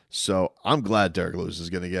 So I'm glad Derek Lewis is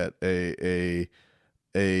going to get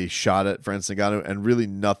a shot at Francis Ngannou, and really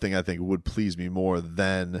nothing I think would please me more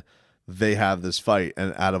than they have this fight,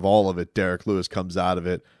 and out of all of it, Derek Lewis comes out of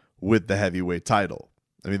it with the heavyweight title.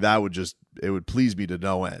 I mean, it would please me to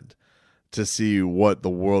no end to see what the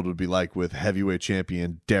world would be like with heavyweight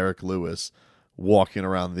champion Derek Lewis walking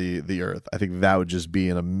around the earth. I think that would just be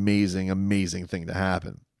an amazing, amazing thing to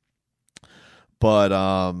happen. But,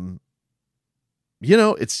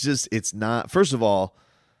 it's not, first of all,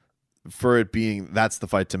 for it being, that's the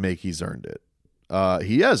fight to make, he's earned it.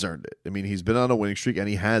 He has earned it. I mean, he's been on a winning streak, and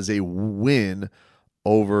he has a win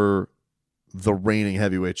over the reigning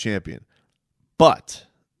heavyweight champion. But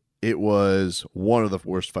it was one of the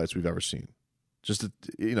worst fights we've ever seen.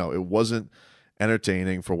 It wasn't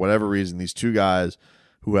entertaining for whatever reason. These two guys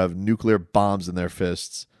who have nuclear bombs in their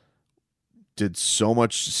fists did so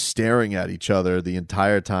much staring at each other the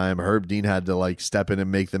entire time. Herb Dean had to step in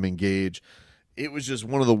and make them engage. It was just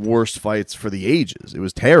one of the worst fights for the ages. It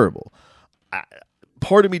was terrible.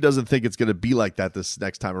 Part of me doesn't think it's going to be like that this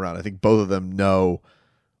next time around. I think both of them know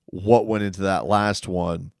what went into that last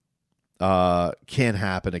one can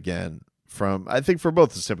happen again. I think for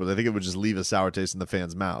both the simple, I think it would just leave a sour taste in the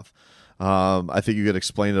fan's mouth. I think you could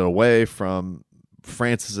explain it away from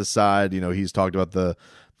Francis' side. He's talked about the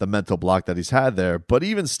mental block that he's had there, but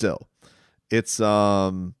even still, it's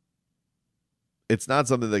not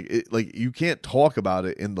something that you can't talk about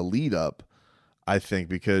it in the lead up, I think,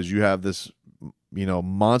 because you have this,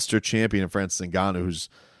 monster champion in Francis Ngannou, whose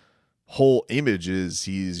whole image is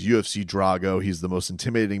he's UFC Drago. He's the most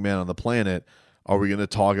intimidating man on the planet. Are we going to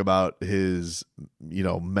talk about his,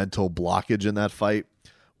 mental blockage in that fight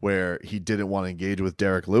where he didn't want to engage with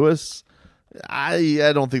Derek Lewis?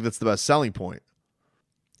 I don't think that's the best selling point.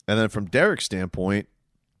 And then from Derek's standpoint,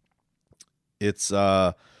 it's,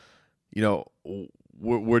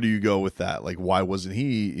 where do you go with that? Why wasn't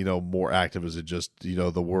he, more active? Is it just,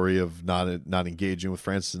 the worry of not engaging with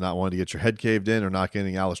Francis and not wanting to get your head caved in, or not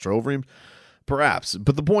getting Alistair Overeem? Perhaps.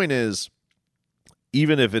 But the point is,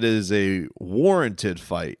 even if it is a warranted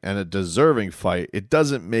fight and a deserving fight, it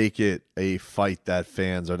doesn't make it a fight that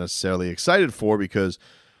fans are necessarily excited for, because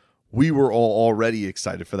we were all already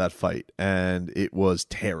excited for that fight, and it was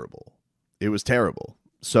terrible. It was terrible.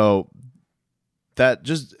 So that,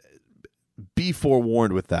 just be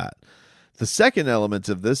forewarned with that. The second element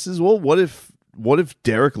of this is, well, what if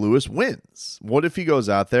Derek Lewis wins? What if he goes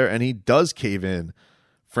out there and he does cave in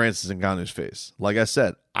Francis Ngannou's face? Like I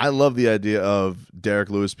said, I love the idea of Derek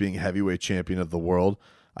Lewis being heavyweight champion of the world.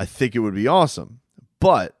 I think it would be awesome.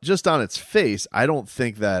 But just on its face, I don't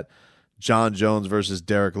think that Jon Jones versus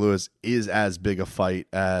Derek Lewis is as big a fight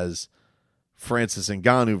as Francis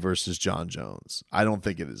Ngannou versus Jon Jones. I don't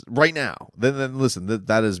think it is right now. Then listen,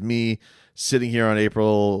 that is me sitting here on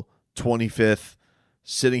April 25th,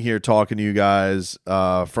 sitting here talking to you guys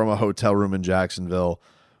from a hotel room in Jacksonville.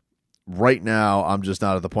 Right now, I'm just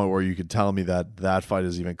not at the point where you could tell me that fight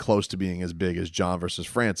is even close to being as big as Jon versus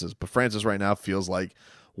Francis. But Francis right now feels like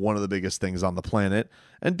one of the biggest things on the planet,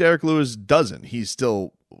 and Derek Lewis doesn't. He's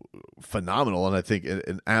still phenomenal, and I think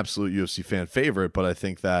an absolute UFC fan favorite, but I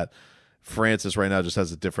think that Francis right now just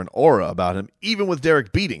has a different aura about him, even with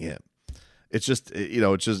Derek beating him. It's just,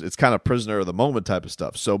 it's kind of prisoner of the moment type of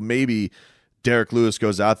stuff. So maybe Derek Lewis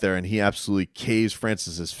goes out there and he absolutely caves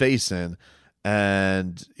Francis's face in,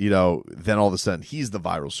 and, then all of a sudden he's the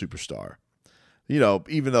viral superstar.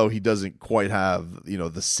 Even though he doesn't quite have,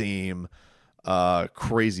 the same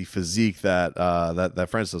crazy physique that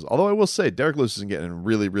Francis does. Although I will say Derek Lewis is getting in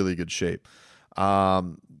really, really good shape.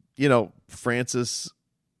 Francis,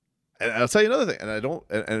 and I'll tell you another thing,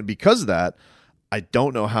 and because of that, I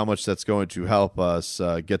don't know how much that's going to help us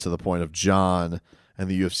get to the point of Jon and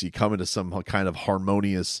the UFC coming to some kind of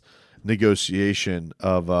harmonious negotiation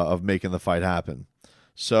of making the fight happen.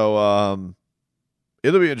 So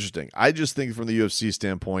it'll be interesting. I just think from the UFC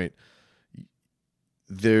standpoint,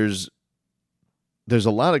 there's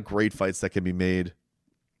a lot of great fights that can be made,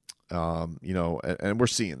 and we're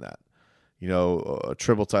seeing that. A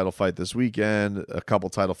triple title fight this weekend, a couple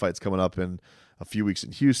title fights coming up in a few weeks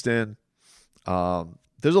in Houston.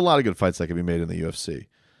 There's a lot of good fights that can be made in the UFC,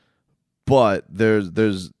 but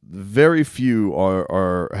there's very few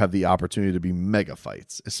are have the opportunity to be mega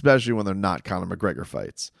fights, especially when they're not Conor McGregor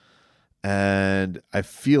fights. And I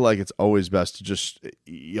feel like it's always best to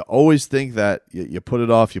you always think that you put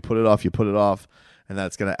it off, and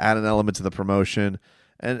that's going to add an element to the promotion.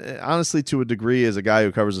 And honestly, to a degree, as a guy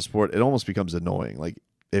who covers the sport, it almost becomes annoying. Like,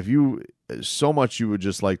 if you would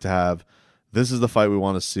just like to have, this is the fight we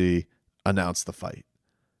want to see, announce the fight.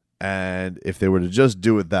 And if they were to just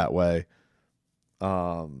do it that way,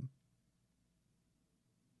 I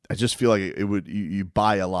just feel like it would, you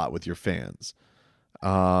buy a lot with your fans.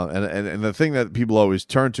 And the thing that people always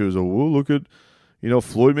turn to is, look at,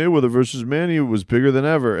 Floyd Mayweather versus Manny was bigger than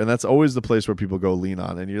ever. And that's always the place where people go lean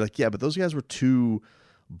on. And you're like, yeah, but those guys were two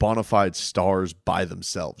bona fide stars by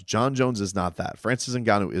themselves. John Jones is not that. Francis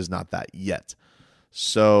Ngannou is not that yet.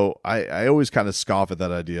 So I always kind of scoff at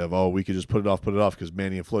that idea of, we could just put it off because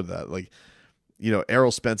Manny and Floyd that. Like,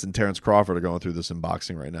 Errol Spence and Terrence Crawford are going through this in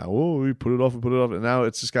boxing right now. We put it off. And now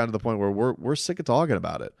it's just kind of the point where we're sick of talking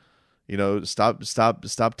about it.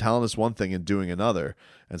 Stop telling us one thing and doing another,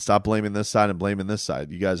 and stop blaming this side and blaming this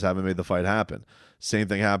side. You guys haven't made the fight happen. Same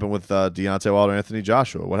thing happened with Deontay Wilder, Anthony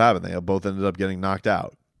Joshua. What happened? They both ended up getting knocked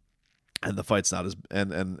out, and the fight's not as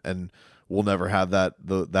and we'll never have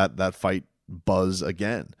that fight buzz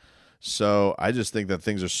again. So I just think that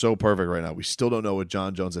things are so perfect right now. We still don't know what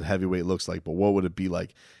John Jones at heavyweight looks like, but what would it be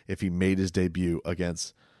like if he made his debut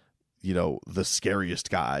against the scariest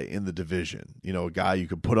guy in the division, a guy you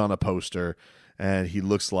could put on a poster, and he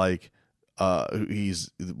looks like he's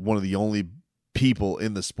one of the only people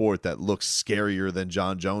in the sport that looks scarier than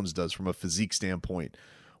John Jones does from a physique standpoint.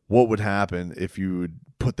 What would happen if you would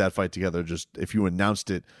put that fight together, just if you announced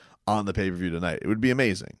it on the pay-per-view tonight? It would be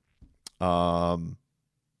amazing.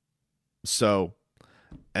 So,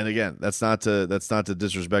 and again, that's not to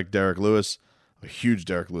disrespect Derek Lewis. I'm a huge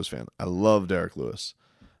Derek Lewis fan. I love Derek Lewis.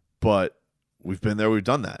 But we've been there, we've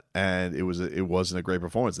done that, and it wasn't a great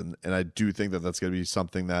performance, and I do think that that's going to be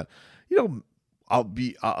something that,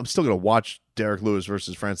 I'm still going to watch Derek Lewis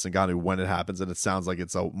versus Francis Ngannou when it happens, and it sounds like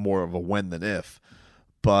it's more of a when than if,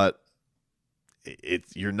 but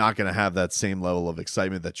you're not going to have that same level of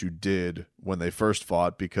excitement that you did when they first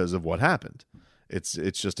fought because of what happened. It's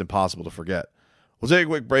just impossible to forget. We'll take a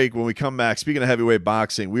quick break. When we come back, speaking of heavyweight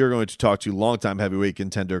boxing, we are going to talk to longtime heavyweight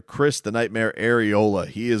contender Chris the Nightmare Arreola.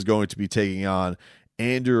 He is going to be taking on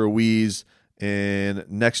Andy Ruiz in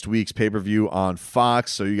next week's pay-per-view on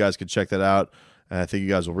Fox, so you guys can check that out. And I think you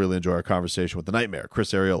guys will really enjoy our conversation with the Nightmare,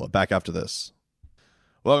 Chris Arreola. Back after this.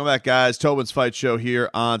 Welcome back, guys. Tobin's Fight Show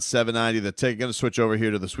here on 790 The Ticket. Going to switch over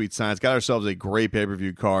here to the Sweet Science. Got ourselves a great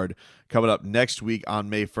pay-per-view card coming up next week on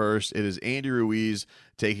May 1st. It is Andy Ruiz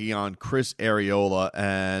taking on Chris Arreola,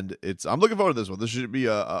 and I'm looking forward to this one. This should be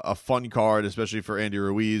a fun card, especially for Andy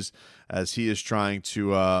Ruiz, as he is trying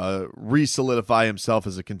to re-solidify himself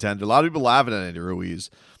as a contender. A lot of people laughing at Andy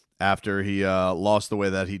Ruiz after he lost the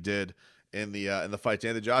way that he did in the fight to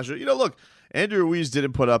Anthony Joshua. Look, Andy Ruiz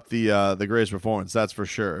didn't put up the greatest performance, that's for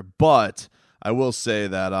sure. But I will say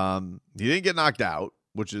that he didn't get knocked out,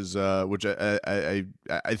 which I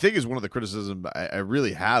think is one of the criticisms I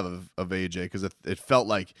really have of AJ, because it felt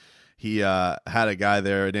like he had a guy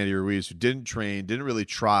there at Andy Ruiz who didn't train, didn't really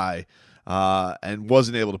try, and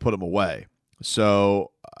wasn't able to put him away.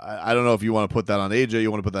 So I don't know if you want to put that on AJ,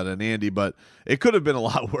 you want to put that on Andy, but it could have been a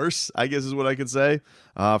lot worse, I guess is what I could say,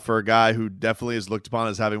 for a guy who definitely is looked upon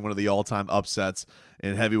as having one of the all-time upsets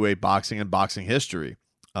in heavyweight boxing and boxing history.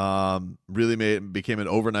 Really became an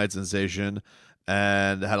overnight sensation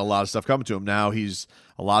and had a lot of stuff coming to him. Now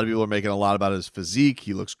a lot of people are making a lot about his physique.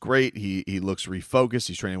 He looks great. He looks refocused.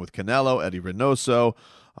 He's training with Canelo, Eddie Reynoso,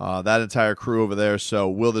 that entire crew over there. So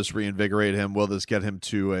will this reinvigorate him? Will this get him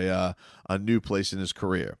to a new place in his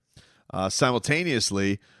career?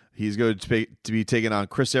 Simultaneously, he's going to be taking on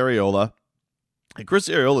Chris Arreola. And Chris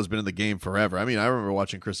Arreola has been in the game forever. I mean, I remember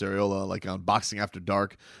watching Chris Arreola like on Boxing After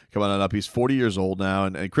Dark coming on up. He's 40 years old now,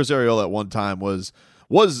 and Chris Arreola at one time was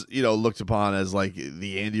looked upon as like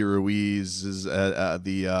the Andy Ruiz, and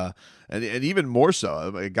even more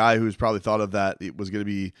so a guy who's probably thought of that it was going to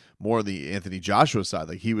be more the Anthony Joshua side,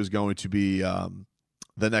 like he was going to be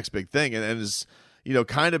the next big thing, and is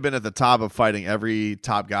kind of been at the top of fighting every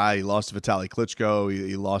top guy. He lost to Vitaly Klitschko,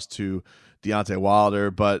 he lost to Deontay Wilder,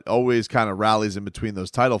 but always kind of rallies in between those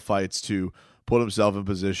title fights to put himself in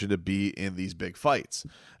position to be in these big fights.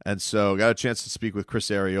 And so got a chance to speak with Chris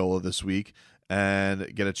Arreola this week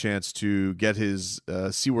and get a chance to get his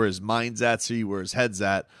see where his mind's at, see where his head's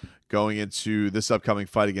at going into this upcoming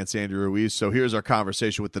fight against Andy Ruiz. So here's our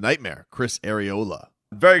conversation with the Nightmare, Chris Arreola.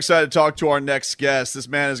 Very excited to talk to our next guest. This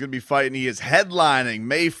man is going to be fighting. He is headlining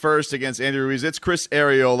May 1st against Andy Ruiz. It's Chris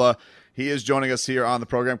Arreola. He is joining us here on the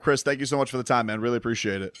program. Chris, thank you so much for the time, man. Really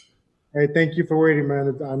appreciate it. Hey, thank you for waiting,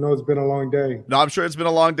 man. I know it's been a long day. No, I'm sure it's been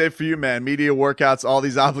a long day for you, man. Media, workouts, all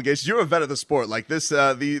these obligations. You're a vet of the sport. Like this,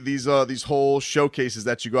 these whole showcases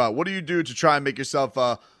that you go out. What do you do to try and make yourself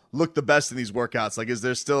look the best in these workouts? Like, is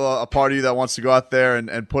there still a part of you that wants to go out there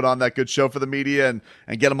and put on that good show for the media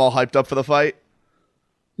and get them all hyped up for the fight?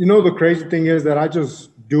 You know, the crazy thing is that I just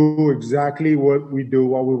do exactly what we do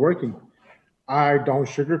while we're working. I don't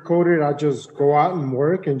sugarcoat it. I just go out and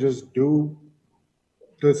work and just do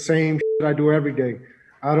the same shit I do every day.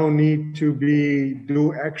 I don't need to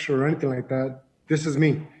do extra or anything like that. This is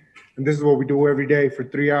me. And this is what we do every day for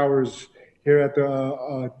 3 hours here at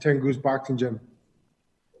the 10 Goose Boxing Gym.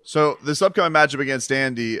 So this upcoming matchup against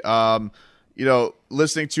Andy,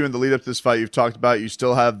 listening to you in the lead up to this fight, you've talked about you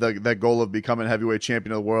still have that goal of becoming heavyweight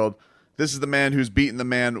champion of the world. This is the man who's beaten the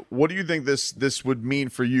man. What do you think this would mean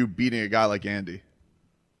for you beating a guy like Andy?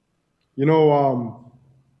 You know,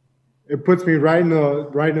 it puts me right in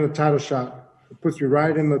the title shot. It puts me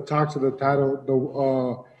right in the talks of the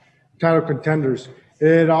title contenders.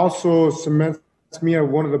 It also cements me as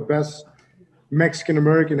one of the best Mexican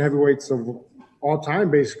American heavyweights of all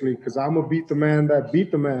time, basically, because I'm gonna beat the man that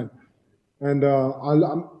beat the man, and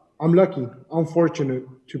I'm lucky. I'm fortunate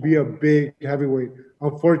to be a big heavyweight.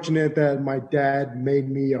 I'm fortunate that my dad made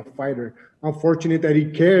me a fighter. I'm fortunate that he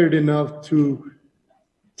cared enough to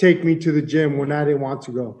take me to the gym when I didn't want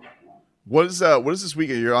to go. What is this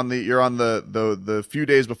weekend? You're on the few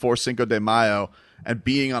days before Cinco de Mayo, and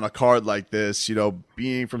being on a card like this,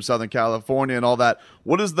 being from Southern California and all that.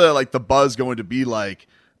 What is the buzz going to be like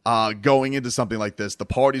going into something like this? The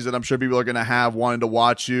parties that I'm sure people are going to have wanting to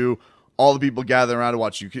watch you, all the people gathering around to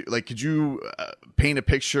watch you. Could you paint a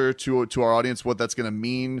picture to our audience what that's going to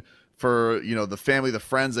mean for the family, the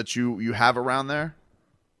friends that you have around there?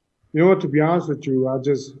 You know what? To be honest with you,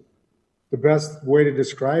 the best way to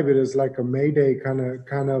describe it is like a May Day kind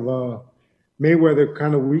of a Mayweather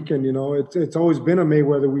kind of weekend. It's always been a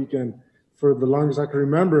Mayweather weekend for the longest I can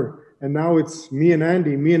remember. And now it's me and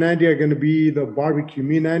Andy. Me and Andy are going to be the barbecue.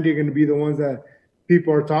 Me and Andy are going to be the ones that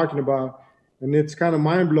people are talking about. And it's kind of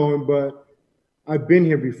mind-blowing, but I've been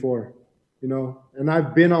here before, and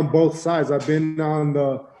I've been on both sides. I've been on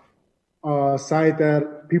the side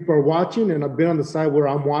that people are watching, and I've been on the side where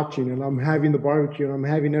I'm watching, and I'm having the barbecue, and I'm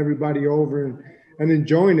having everybody over and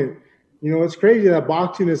enjoying it. It's crazy that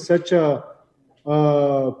boxing is such a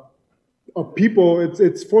people.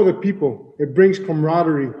 It's for the people. It brings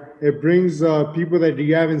camaraderie. It brings people that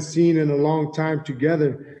you haven't seen in a long time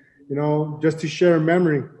together, just to share a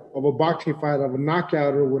memory of a boxing fight, of a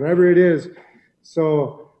knockout, or whatever it is.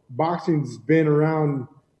 So boxing's been around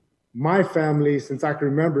my family since I can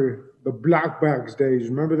remember, the black box days.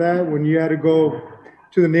 Remember that? When you had to go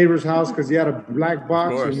to the neighbor's house because he had a black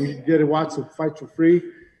box and you get to watch the fight for free.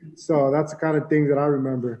 So that's the kind of thing that I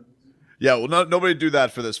remember. Yeah, well, nobody do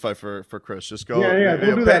that for this fight for Chris. Just go.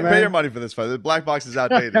 Don't do that, man. Pay your money for this fight. The black box is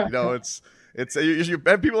outdated. It's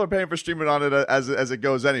people are paying for streaming on it as it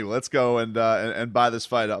goes anyway. Let's go and buy this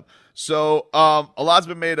fight up. So a lot's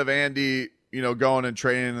been made of Andy, going and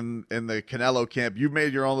training in the Canelo camp. You've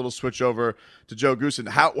made your own little switch over to Joe Goossen.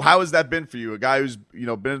 How has that been for you? A guy who's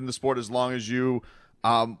been in the sport as long as you.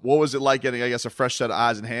 What was it like getting, I guess, a fresh set of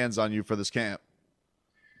eyes and hands on you for this camp?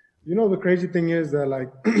 The crazy thing is that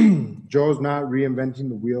Joe's not reinventing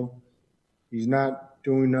the wheel. He's not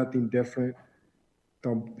doing nothing different.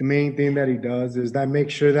 The main thing that he does is that make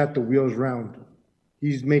sure that the wheel's round.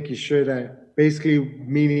 He's making sure that, basically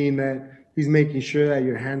meaning that he's making sure that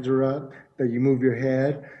your hands are up, that you move your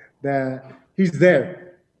head, that he's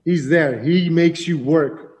there. He's there. He makes you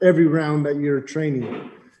work every round that you're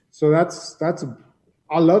training. So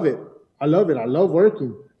I love it. I love it. I love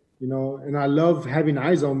working, and I love having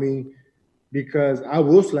eyes on me because I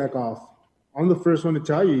will slack off. I'm the first one to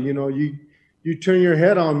tell you, you turn your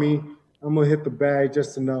head on me, I'm going to hit the bag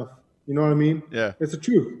just enough. You know what I mean? Yeah. It's the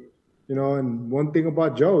truth. And one thing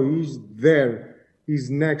about Joe, he's there.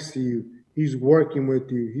 He's next to you. He's working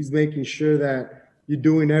with you. He's making sure that you're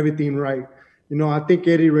doing everything right. I think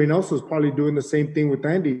Eddie Reynoso is probably doing the same thing with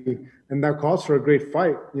Andy, and that calls for a great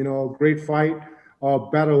fight. Great fight,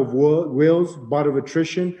 battle of wills, battle of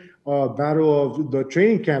attrition, battle of the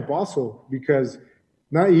training camp also, because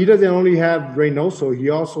now he doesn't only have Reynoso,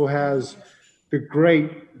 he also has the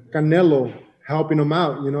great Canelo helping him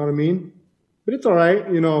out. You know what I mean? But it's all right.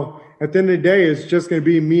 At the end of the day, it's just going to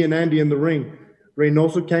be me and Andy in the ring.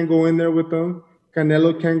 Reynoso can't go in there with them.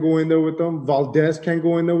 Canelo can't go in there with them. Valdez can't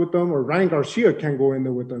go in there with them. Or Ryan Garcia can't go in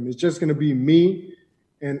there with them. It's just going to be me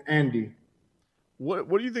and Andy. What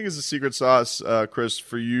do you think is the secret sauce, Chris,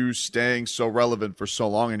 for you staying so relevant for so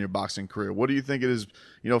long in your boxing career? What do you think it is?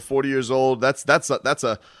 40 years old. That's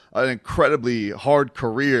an incredibly hard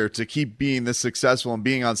career to keep being this successful and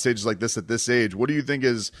being on stages like this at this age. What do you think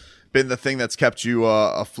has been the thing that's kept you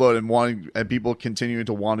afloat and people continuing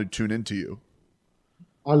to want to tune into you?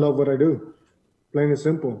 I love what I do, plain and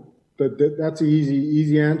simple. That's the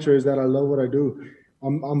easy answer is that I love what I do.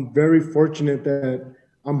 I'm very fortunate that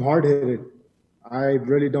I'm hard-headed. I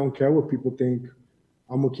really don't care what people think.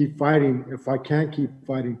 I'm going to keep fighting if I can't keep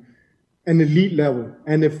fighting. An elite level.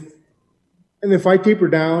 And if I taper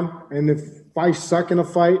down and if I suck in a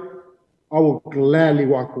fight, I will gladly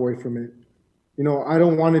walk away from it. I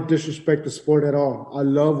don't want to disrespect the sport at all. I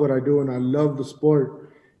love what I do and I love the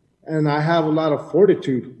sport. And I have a lot of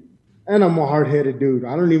fortitude. And I'm a hard-headed dude.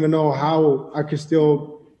 I don't even know how I could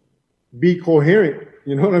still be coherent.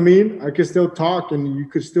 You know what I mean? I could still talk and you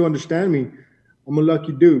could still understand me. I'm a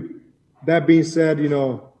lucky dude. That being said,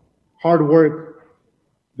 hard work,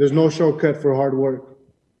 there's no shortcut for hard work.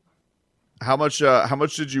 How much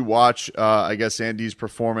did you watch, Andy's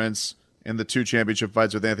performance in the 2 championship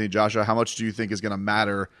fights with Anthony Joshua? How much do you think is going to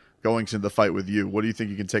matter going to the fight with you? What do you think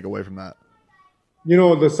you can take away from that?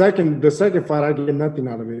 The second fight, I get nothing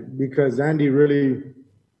out of it because Andy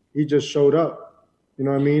he just showed up. You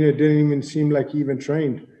know what I mean? It didn't even seem like he even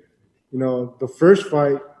trained. The first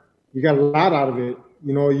fight, you got a lot out of it.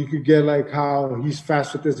 You could get like how he's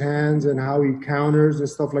fast with his hands and how he counters and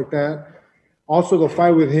stuff like that. Also, the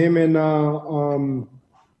fight with him and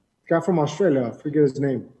guy from Australia, I forget his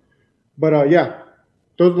name. But yeah,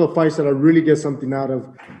 those are the fights that I really get something out of.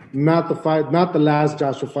 Not the last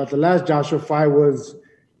Joshua fight. The last Joshua fight was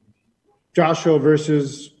Joshua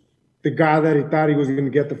versus the guy that he thought he was going to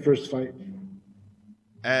get the first fight.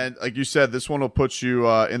 And like you said, this one will put you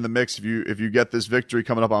in the mix if you get this victory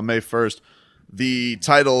coming up on May 1st. The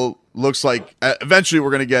title looks like eventually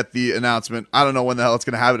we're going to get the announcement. I don't know when the hell it's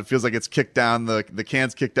going to happen. It feels like it's kicked down. The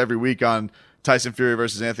can's kicked every week on Tyson Fury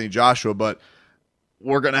versus Anthony Joshua, but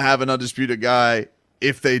we're going to have an undisputed guy.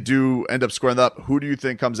 If they do end up squaring up, who do you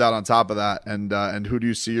think comes out on top of that? And who do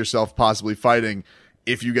you see yourself possibly fighting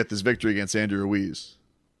if you get this victory against Andy Ruiz?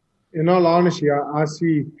 In all honesty, I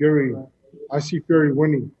see Fury. I see Fury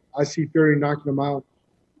winning. I see Fury knocking him out.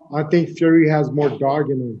 I think Fury has more dog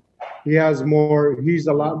in him. He's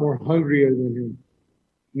a lot more hungrier than him.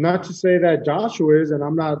 Not to say that Joshua is, and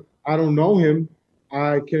I don't know him.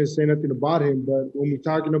 I can't say nothing about him. But when we're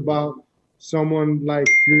talking about someone like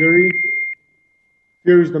Fury's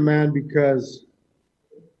the man because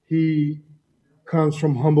he comes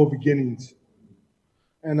from humble beginnings.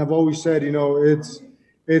 And I've always said,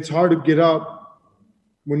 it's hard to get up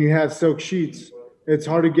when you have silk sheets. It's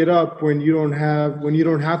hard to get up when you don't have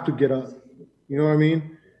to get up. You know what I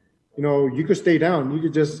mean? You could stay down. You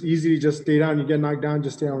could just easily just stay down. You get knocked down,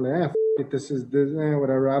 just stay down. Like,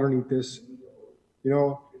 whatever. I don't need this.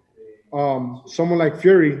 Someone like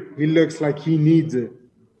Fury, he looks like he needs it.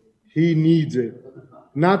 He needs it.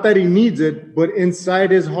 Not that he needs it, but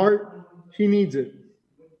inside his heart, he needs it.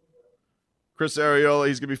 Chris Arreola,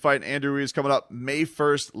 he's going to be fighting Andy Ruiz coming up May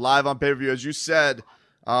 1st, live on pay-per-view. As you said,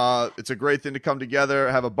 it's a great thing to come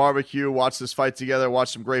together, have a barbecue, watch this fight together, watch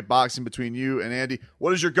some great boxing between you and Andy.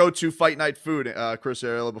 What is your go-to fight night food, Chris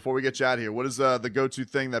Arreola, before we get you out of here? What is the go-to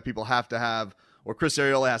thing that people have to have, or Chris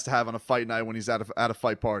Arreola has to have on a fight night when he's at a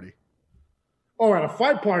fight party? Oh, at a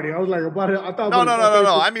fight party. I was like, about it. I thought.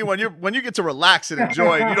 No. I mean, when you get to relax and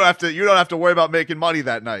enjoy, you don't have to worry about making money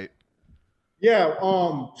that night. Yeah,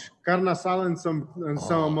 carne asada and some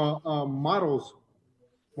modelos.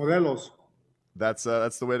 That's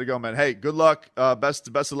the way to go, man. Hey, good luck. Best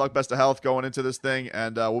of luck, best of health going into this thing,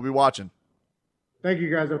 and we'll be watching. Thank you,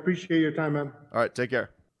 guys. I appreciate your time, man. All right, take care.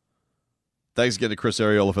 Thanks again to Chris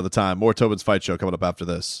Arreola for the time. More Tobin's Fight Show coming up after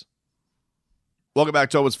this. Welcome back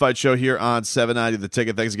to Tobin's Fight Show here on 790 The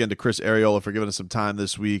Ticket. Thanks again to Chris Arreola for giving us some time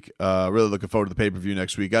this week. Really looking forward to the pay-per-view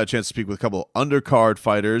next week. Got a chance to speak with a couple of undercard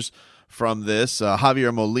fighters from this.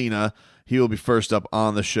 Javier Molina, he will be first up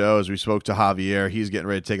on the show. As we spoke to Javier, he's getting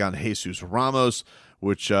ready to take on Jesus Ramos,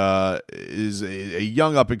 which is a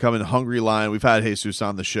young up-and-coming hungry lion. We've had Jesus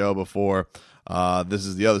on the show before. This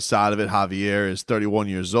is the other side of it. Javier is 31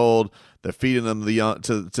 years old. They're feeding him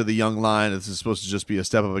to the young lion. This is supposed to just be a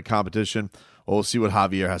step of a competition. Well, we'll see what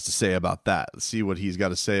Javier has to say about that. Let's see what he's got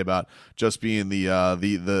to say about just being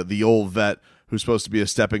the old vet who's supposed to be a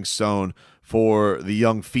stepping stone for the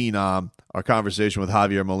young phenom. Our conversation with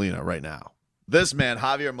Javier Molina right now. This man,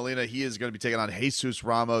 Javier Molina, he is going to be taking on Jesus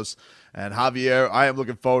Ramos. And Javier, I am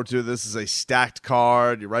looking forward to it. This is a stacked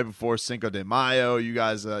card. You're right before Cinco de Mayo. You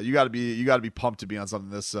guys, you got to be pumped to be on something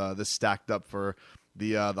this stacked up for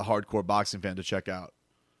the hardcore boxing fan to check out.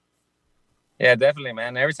 Yeah, definitely,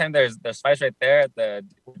 man. Every time there's fights right there at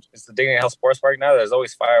it's the Dignity Health Sports Park now, there's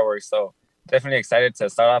always fireworks. So definitely excited to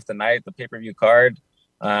start off the night, the pay-per-view card,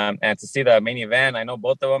 and to see the main event. I know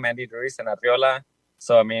both of them, Andy Ruiz and Arriola.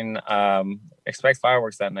 So, I mean, expect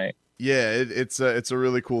fireworks that night. Yeah, it's a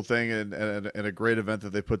really cool thing and a great event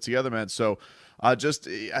that they put together, man. So, just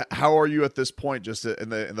how are you at this point? Just in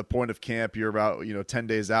the point of camp, you're about 10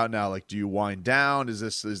 days out now. Like, do you wind down?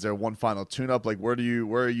 Is there one final tune-up? Like, where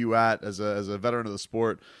are you at as a veteran of the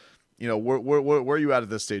sport? Where are you at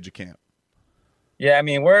this stage of camp? Yeah, I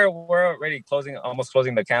mean, we're already almost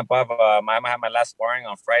closing the camp off. I have my last sparring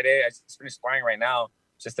on Friday. I just finished sparring right now,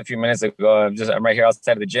 just a few minutes ago. I'm right here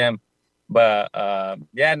outside of the gym. But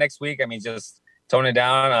yeah, next week, I mean, just tone it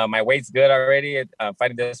down. My weight's good already.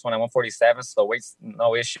 Fighting this one at 147, so weight's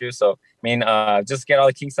no issue. So, I mean, just get all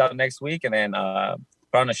the kinks out next week and then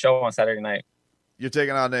put on a show on Saturday night. You're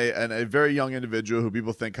taking on a very young individual who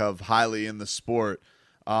people think of highly in the sport.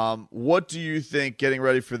 What do you think getting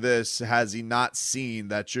ready for this has he not seen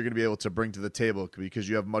that you're going to be able to bring to the table because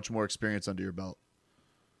you have much more experience under your belt?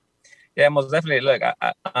 Yeah, most definitely. Look,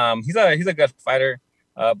 he's a good fighter.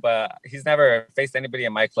 But he's never faced anybody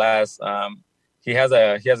in my class. He has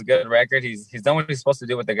a good record. He's done what he's supposed to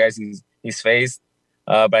do with the guys he's faced.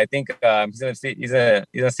 But I think he's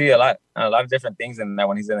gonna see a lot of different things in that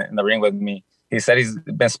when he's in the ring with me. He said he's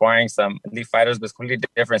been sparring some elite fighters, but it's completely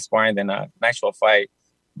different sparring than an actual fight.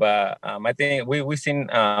 But I think we've seen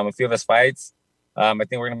a few of his fights. I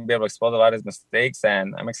think we're gonna be able to expose a lot of his mistakes,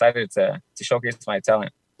 and I'm excited to showcase my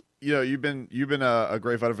talent. You've been a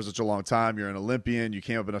great fighter for such a long time. You're an Olympian. You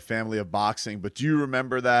came up in a family of boxing. But do you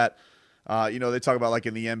remember that, they talk about like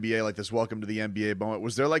in the NBA, like this welcome to the NBA moment.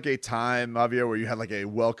 Was there like a time, Javier, where you had like a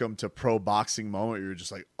welcome to pro boxing moment? Where you were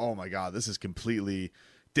just like, oh my God, this is completely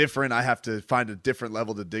different. I have to find a different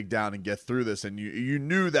level to dig down and get through this. And you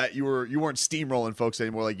knew that you weren't steamrolling folks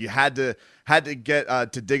anymore. Like you had to get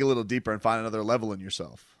to dig a little deeper and find another level in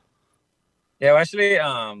yourself. Yeah, well, actually,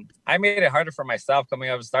 I made it harder for myself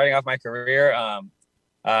starting off my career.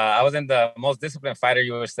 I wasn't the most disciplined fighter,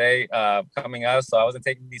 you would say, coming up. So I wasn't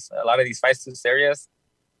taking a lot of these fights too serious.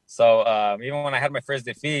 So even when I had my first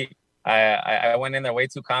defeat, I went in there way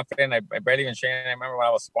too confident. I barely even trained. I remember when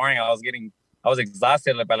I was sparring, I was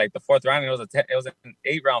exhausted by like the fourth round. It was an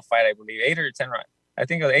 8-round fight, I believe, 8 or 10 round. I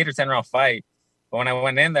think it was 8 or 10 round fight. But when I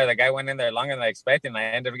went in there, the guy went in there longer than I expected, and I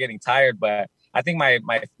ended up getting tired. But I think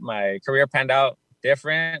my career panned out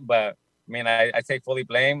different, but I mean, I take fully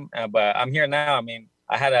blame. But I'm here now. I mean,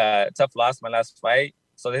 I had a tough loss my last fight,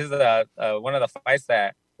 so this is one of the fights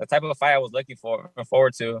the type of fight I was looking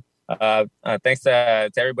forward to. Thanks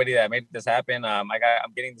to everybody that made this happen. I'm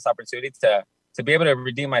getting this opportunity to be able to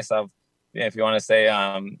redeem myself, if you want to say.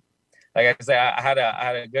 Like I said, I had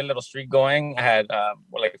a good little streak going. I had I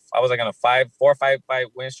was like on a 4 or 5 fight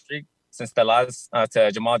win streak since the loss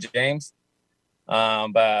to Jamal James.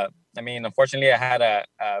 But I mean, unfortunately, I had a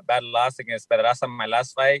bad loss against Pedraza in my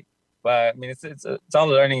last fight. But I mean, it's all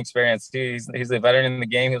a learning experience. He's a veteran in the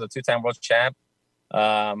game. He was a 2-time world champ,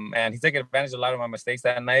 and he's taking advantage of a lot of my mistakes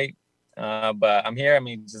that night. But I'm here. I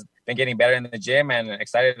mean, just been getting better in the gym and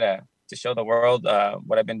excited to show the world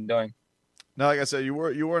what I've been doing. No, like I said, you were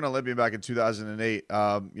an Olympian back in 2008.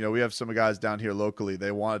 We have some guys down here locally.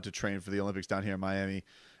 They wanted to train for the Olympics down here in Miami.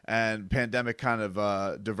 And pandemic kind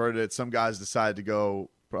of diverted it. Some guys decided to go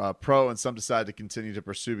pro, and some decided to continue to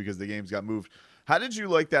pursue because the games got moved. How did you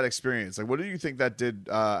like that experience? Like, what do you think that did,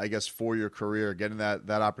 I guess, for your career, getting that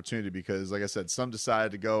opportunity? Because, like I said, some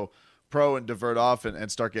decided to go pro and divert off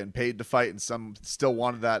and start getting paid to fight, and some still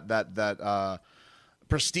wanted that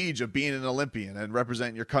prestige of being an Olympian and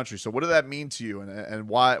representing your country. So what did that mean to you, and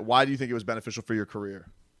why do you think it was beneficial for your career?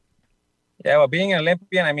 Yeah, well, being an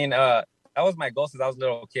Olympian, I mean, that was my goal since I was a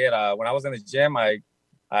little kid. When I was in the gym, I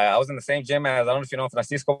was in the same gym as, I don't know if you know,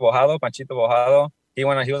 Francisco Bojado, Panchito Bojado. He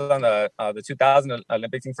was on the 2000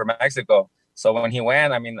 Olympic team for Mexico. So when he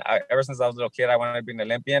went, I mean, ever since I was a little kid, I wanted to be an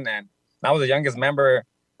Olympian. And I was the youngest member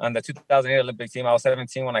on the 2008 Olympic team. I was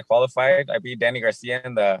 17 when I qualified. I beat Danny Garcia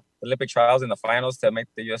in the Olympic trials in the finals to make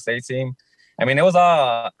the USA team. I mean, it was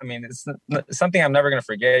it's something I'm never going to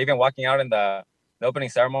forget. Even walking out in the opening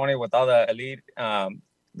ceremony with all the elite,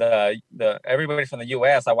 the everybody from the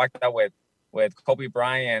U.S. I walked out with Kobe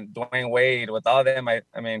Bryant, Dwayne Wade, with all of them. I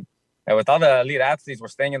mean, And with all the elite athletes, we're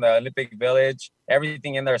staying in the Olympic Village.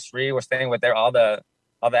 Everything in there is free. We're staying with all the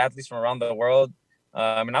athletes from around the world.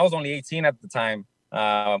 And I was only 18 at the time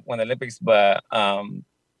when the Olympics, but I mean,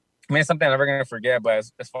 it's something I'm never gonna forget. But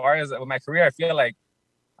as far as with my career, I feel like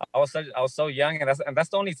I was so young, and that's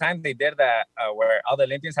the only time they did that where all the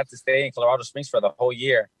Olympians had to stay in Colorado Springs for the whole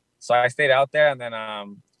year. So I stayed out there, and then a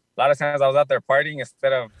lot of times I was out there partying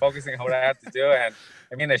instead of focusing on what I had to do. And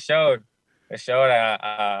I mean, it showed.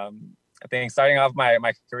 I think starting off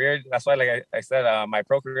my career, that's why, like I said, my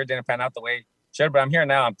pro career didn't pan out the way it should. But I'm here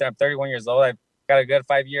now. I'm 31 years old. I've got a good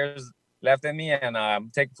 5 years left in me,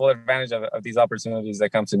 and take full advantage of these opportunities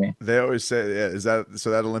that come to me. They always say, yeah, is that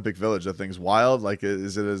so? That Olympic Village, that thing's wild. Like,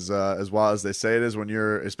 is it as wild as they say it is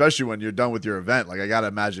especially when you're done with your event? Like, I gotta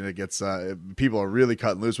imagine it gets people are really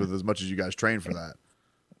cutting loose with as much as you guys train for that.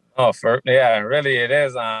 Oh, really it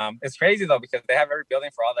is. It's crazy though, because they have every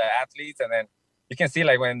building for all the athletes, and then you can see,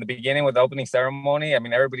 like, when in the beginning with the opening ceremony, I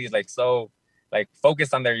mean, everybody's like so like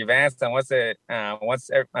focused on their events, and once the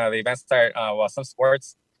events start, some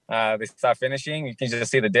sports they start finishing, you can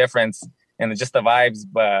just see the difference and just the vibes.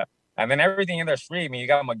 But and then everything in there's free. I mean, you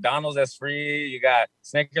got McDonald's that's free. You got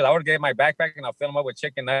Snickers. I would get my backpack and I'll fill them up with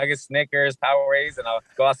chicken nuggets, Snickers, Powerades, and I'll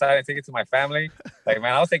go outside and take it to my family. Like,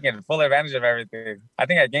 man, I was taking full advantage of everything. I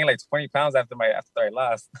think I gained like 20 pounds after I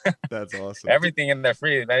lost. That's awesome. Everything in there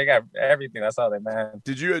free. Man, you got everything. That's all they, man.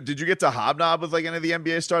 Did you get to hobnob with like any of the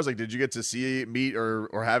NBA stars? Like, did you get to meet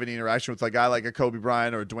or have any interaction with a guy like a Kobe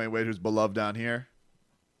Bryant or Dwayne Wade, who's beloved down here?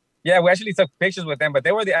 Yeah, we actually took pictures with them, but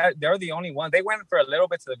they were the only ones. They went for a little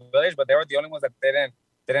bit to the village, but they were the only ones that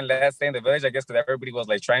didn't let us stay in the village. I guess because everybody was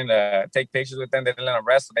like trying to take pictures with them. They didn't let them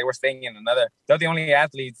rest, so they were staying in another. They're the only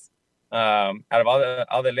athletes out of all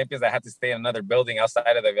the Olympians that had to stay in another building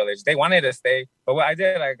outside of the village. They wanted to stay, but what I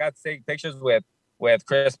did, I got to take pictures with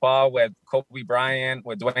Chris Paul, with Kobe Bryant,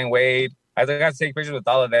 with Dwayne Wade. I got to take pictures with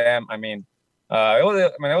all of them. I mean, it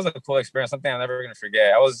was a cool experience, something I'm never gonna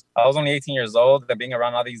forget. I was only 18 years old, and being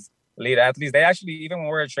around all these elite athletes. They actually, even when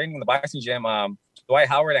we were training in the boxing gym, Dwight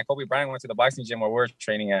Howard and Kobe Bryant went to the boxing gym where we were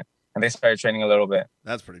training at, and they started training a little bit.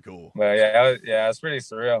 That's pretty cool. But it's pretty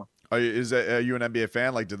surreal. Are you an NBA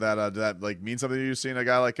fan? Like, did that like mean something to you, seeing a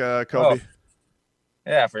guy like Kobe? Oh,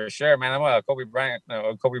 yeah, for sure, man. I'm a Kobe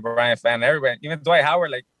Bryant fan. Everybody, even Dwight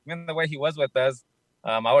Howard, like, even the way he was with us,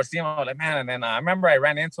 I would see him, I was like, man. And then I remember I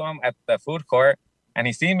ran into him at the food court, and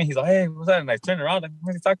he seen me. He's like, hey, what's up? And I turned around, like,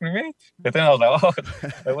 was he talking to me? But then I was like, oh,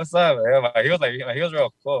 like, what's up? He was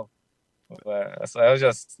real cool. But so it was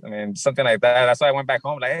just, I mean, something like that. That's why I went back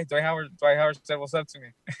home, like, hey, Dwight Howard said, what's up to me?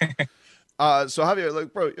 So Javier,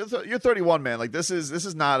 like, bro, you're 31, man. Like, this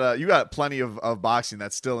is not you got plenty of boxing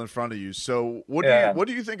that's still in front of you. So what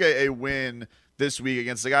do you think a win this week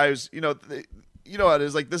against the guy who's, you know what it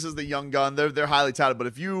is, like, this is the young gun. They're highly touted, but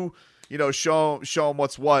if you show them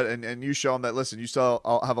what's what, and you show them that, listen, you still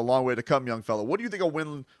have a long way to come, young fella. What do you think a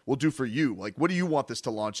win will do for you? Like, what do you want this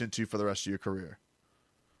to launch into for the rest of your career?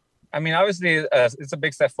 I mean, obviously, it's a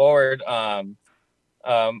big step forward. I'm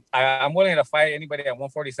willing to fight anybody at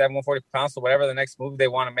 147, 140 pounds, so whatever the next move they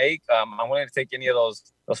want to make. I'm willing to take any of those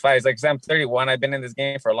fights. Like, 'cause I'm 31. I've been in this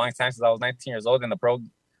game for a long time, since I was 19 years old in the pro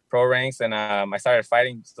ranks, and I started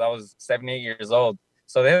fighting since I was 7, 8 years old.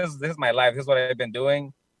 So this is my life. This is what I've been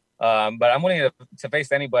doing. But I'm willing to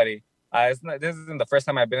face anybody. This isn't the first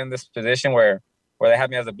time I've been in this position where they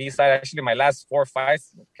have me as a B-side. Actually, my last 4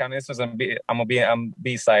 fights, counting this, I'm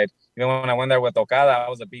B-side. Even when I went there with Okada, I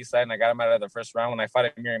was a B-side, and I got him out of the first round. When I fought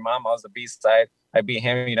Amir Imam, I was a B-side. I beat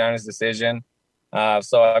him unanimous decision.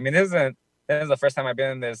 So, I mean, this is the first time I've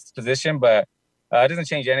been in this position, but it doesn't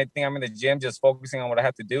change anything. I'm in the gym just focusing on what I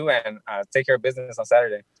have to do and take care of business on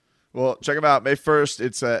Saturday. Well, check them out. May 1st,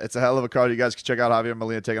 it's a hell of a card. You guys can check out Javier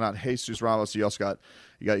Molina taking on Jesus Ramos. You also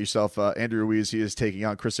got yourself Andrew Ruiz. He is taking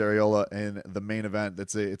on Chris Arreola in the main event.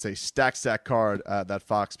 It's a stack card that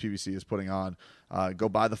Fox PBC is putting on. Go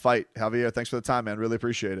buy the fight. Javier, thanks for the time, man. Really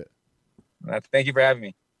appreciate it. Thank you for having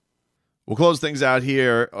me. We'll close things out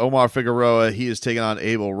here. Omar Figueroa, he is taking on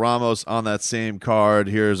Abel Ramos on that same card.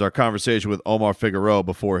 Here's our conversation with Omar Figueroa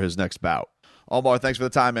before his next bout. Omar, thanks for the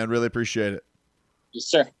time, man. Really appreciate it. Yes,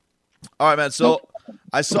 sir. All right, man. So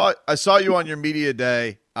I saw you on your media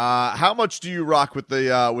day. How much do you rock with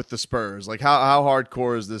the Spurs? Like, how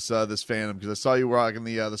hardcore is this fandom? Because I saw you rocking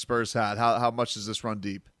the Spurs hat. How much does this run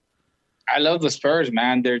deep? I love the Spurs,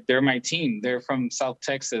 man. They're my team. They're from South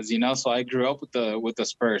Texas, so I grew up with the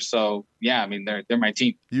Spurs. So yeah, I mean they're my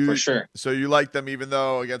team for sure. So you like them even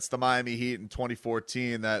though against the Miami Heat in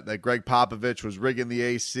 2014 that Greg Popovich was rigging the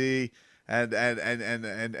AC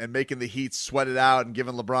and making the Heat sweat it out and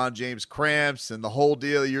giving LeBron James cramps and the whole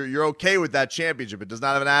deal. You're okay with that championship. It does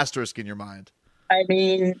not have an asterisk in your mind. I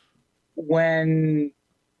mean, when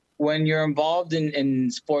you're involved in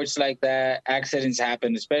sports like that, accidents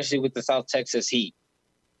happen, especially with the South Texas Heat.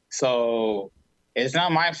 So it's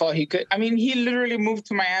not my fault. He literally moved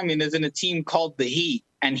to Miami and is in a team called the Heat,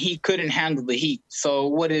 and he couldn't handle the Heat. So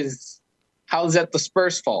how is that the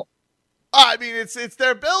Spurs' fault? I mean, it's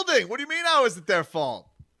their building. What do you mean? How is it their fault?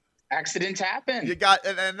 Accidents happen. You got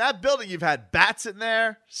and that building. You've had bats in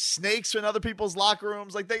there, snakes in other people's locker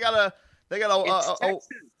rooms. Like they got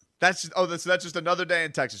that's just another day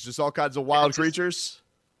in Texas. Just all kinds of wild creatures.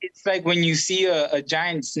 It's like when you see a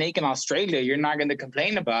giant snake in Australia, you're not going to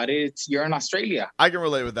complain about it. You're in Australia. I can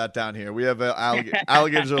relate with that down here. We have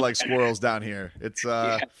alligators are like squirrels down here. It's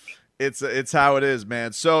It's how it is,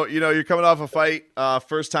 man. So, you're coming off a fight,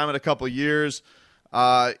 first time in a couple of years.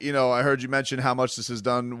 I heard you mention how much this has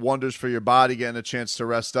done wonders for your body, getting a chance to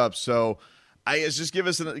rest up. So, I guess just give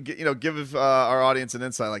us, give our audience an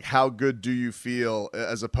insight. Like, how good do you feel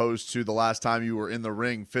as opposed to the last time you were in the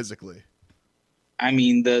ring physically? I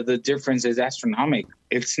mean, the difference is astronomical.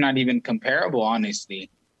 It's not even comparable, honestly.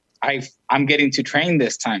 I'm getting to train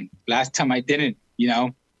this time. Last time I didn't.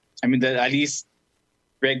 At least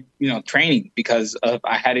training because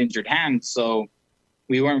I had injured hands. So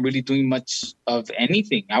we weren't really doing much of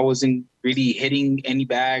anything. I wasn't really hitting any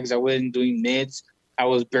bags. I wasn't doing mitts. I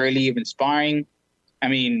was barely even sparring. I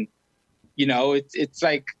mean, it's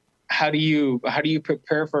like, how do you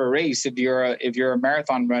prepare for a race if you're a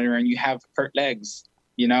marathon runner and you have hurt legs?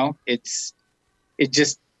 It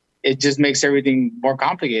just makes everything more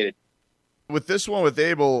complicated. With this one with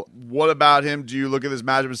Abel, what about him? Do you look at this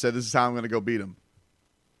matchup and say, this is how I'm going to go beat him?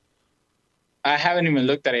 I haven't even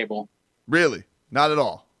looked at Abel. Really? Not at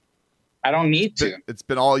all? I don't need to. It's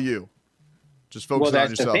been all you. Just focus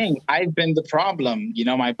on yourself. Well, that's the thing. I've been the problem.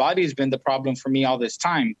 My body's been the problem for me all this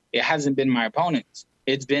time. It hasn't been my opponents.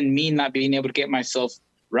 It's been me not being able to get myself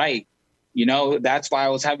right. That's why I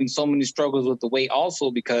was having so many struggles with the weight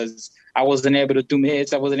also, because I wasn't able to do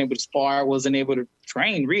mitts. I wasn't able to spar. I wasn't able to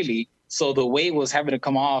train, really. So the weight was having to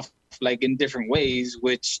come off like in different ways,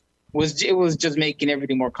 which was just making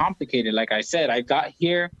everything more complicated. Like I said, I got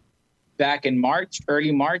here back in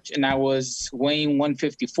early March, and I was weighing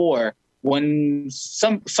 154,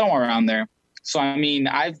 somewhere around there. So, I mean,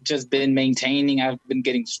 I've just been maintaining. I've been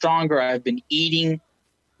getting stronger. I've been eating.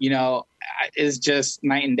 It's just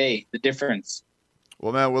night and day, the difference.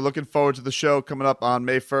 Well, man, we're looking forward to the show coming up on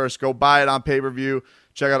May 1st. Go buy it on pay-per-view.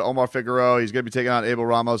 Check out Omar Figueroa. He's going to be taking on Abel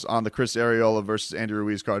Ramos on the Chris Arreola versus Andy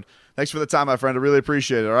Ruiz card. Thanks for the time, my friend. I really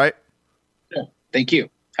appreciate it, all right? Yeah. Thank you.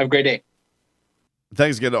 Have a great day.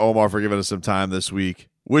 Thanks again to Omar for giving us some time this week.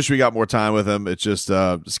 Wish we got more time with him. It's just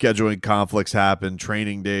scheduling conflicts happen,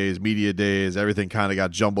 training days, media days, everything kind of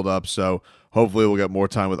got jumbled up. So hopefully we'll get more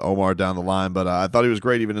time with Omar down the line. But I thought he was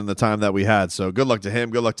great even in the time that we had. So good luck to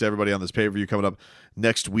him. Good luck to everybody on this pay-per-view coming up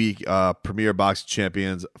next week. Premier Boxing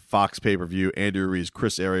Champions, Fox pay-per-view, Andy Ruiz,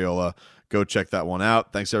 Chris Arreola. Go check that one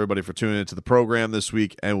out. Thanks, everybody, for tuning into the program this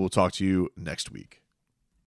week, and we'll talk to you next week.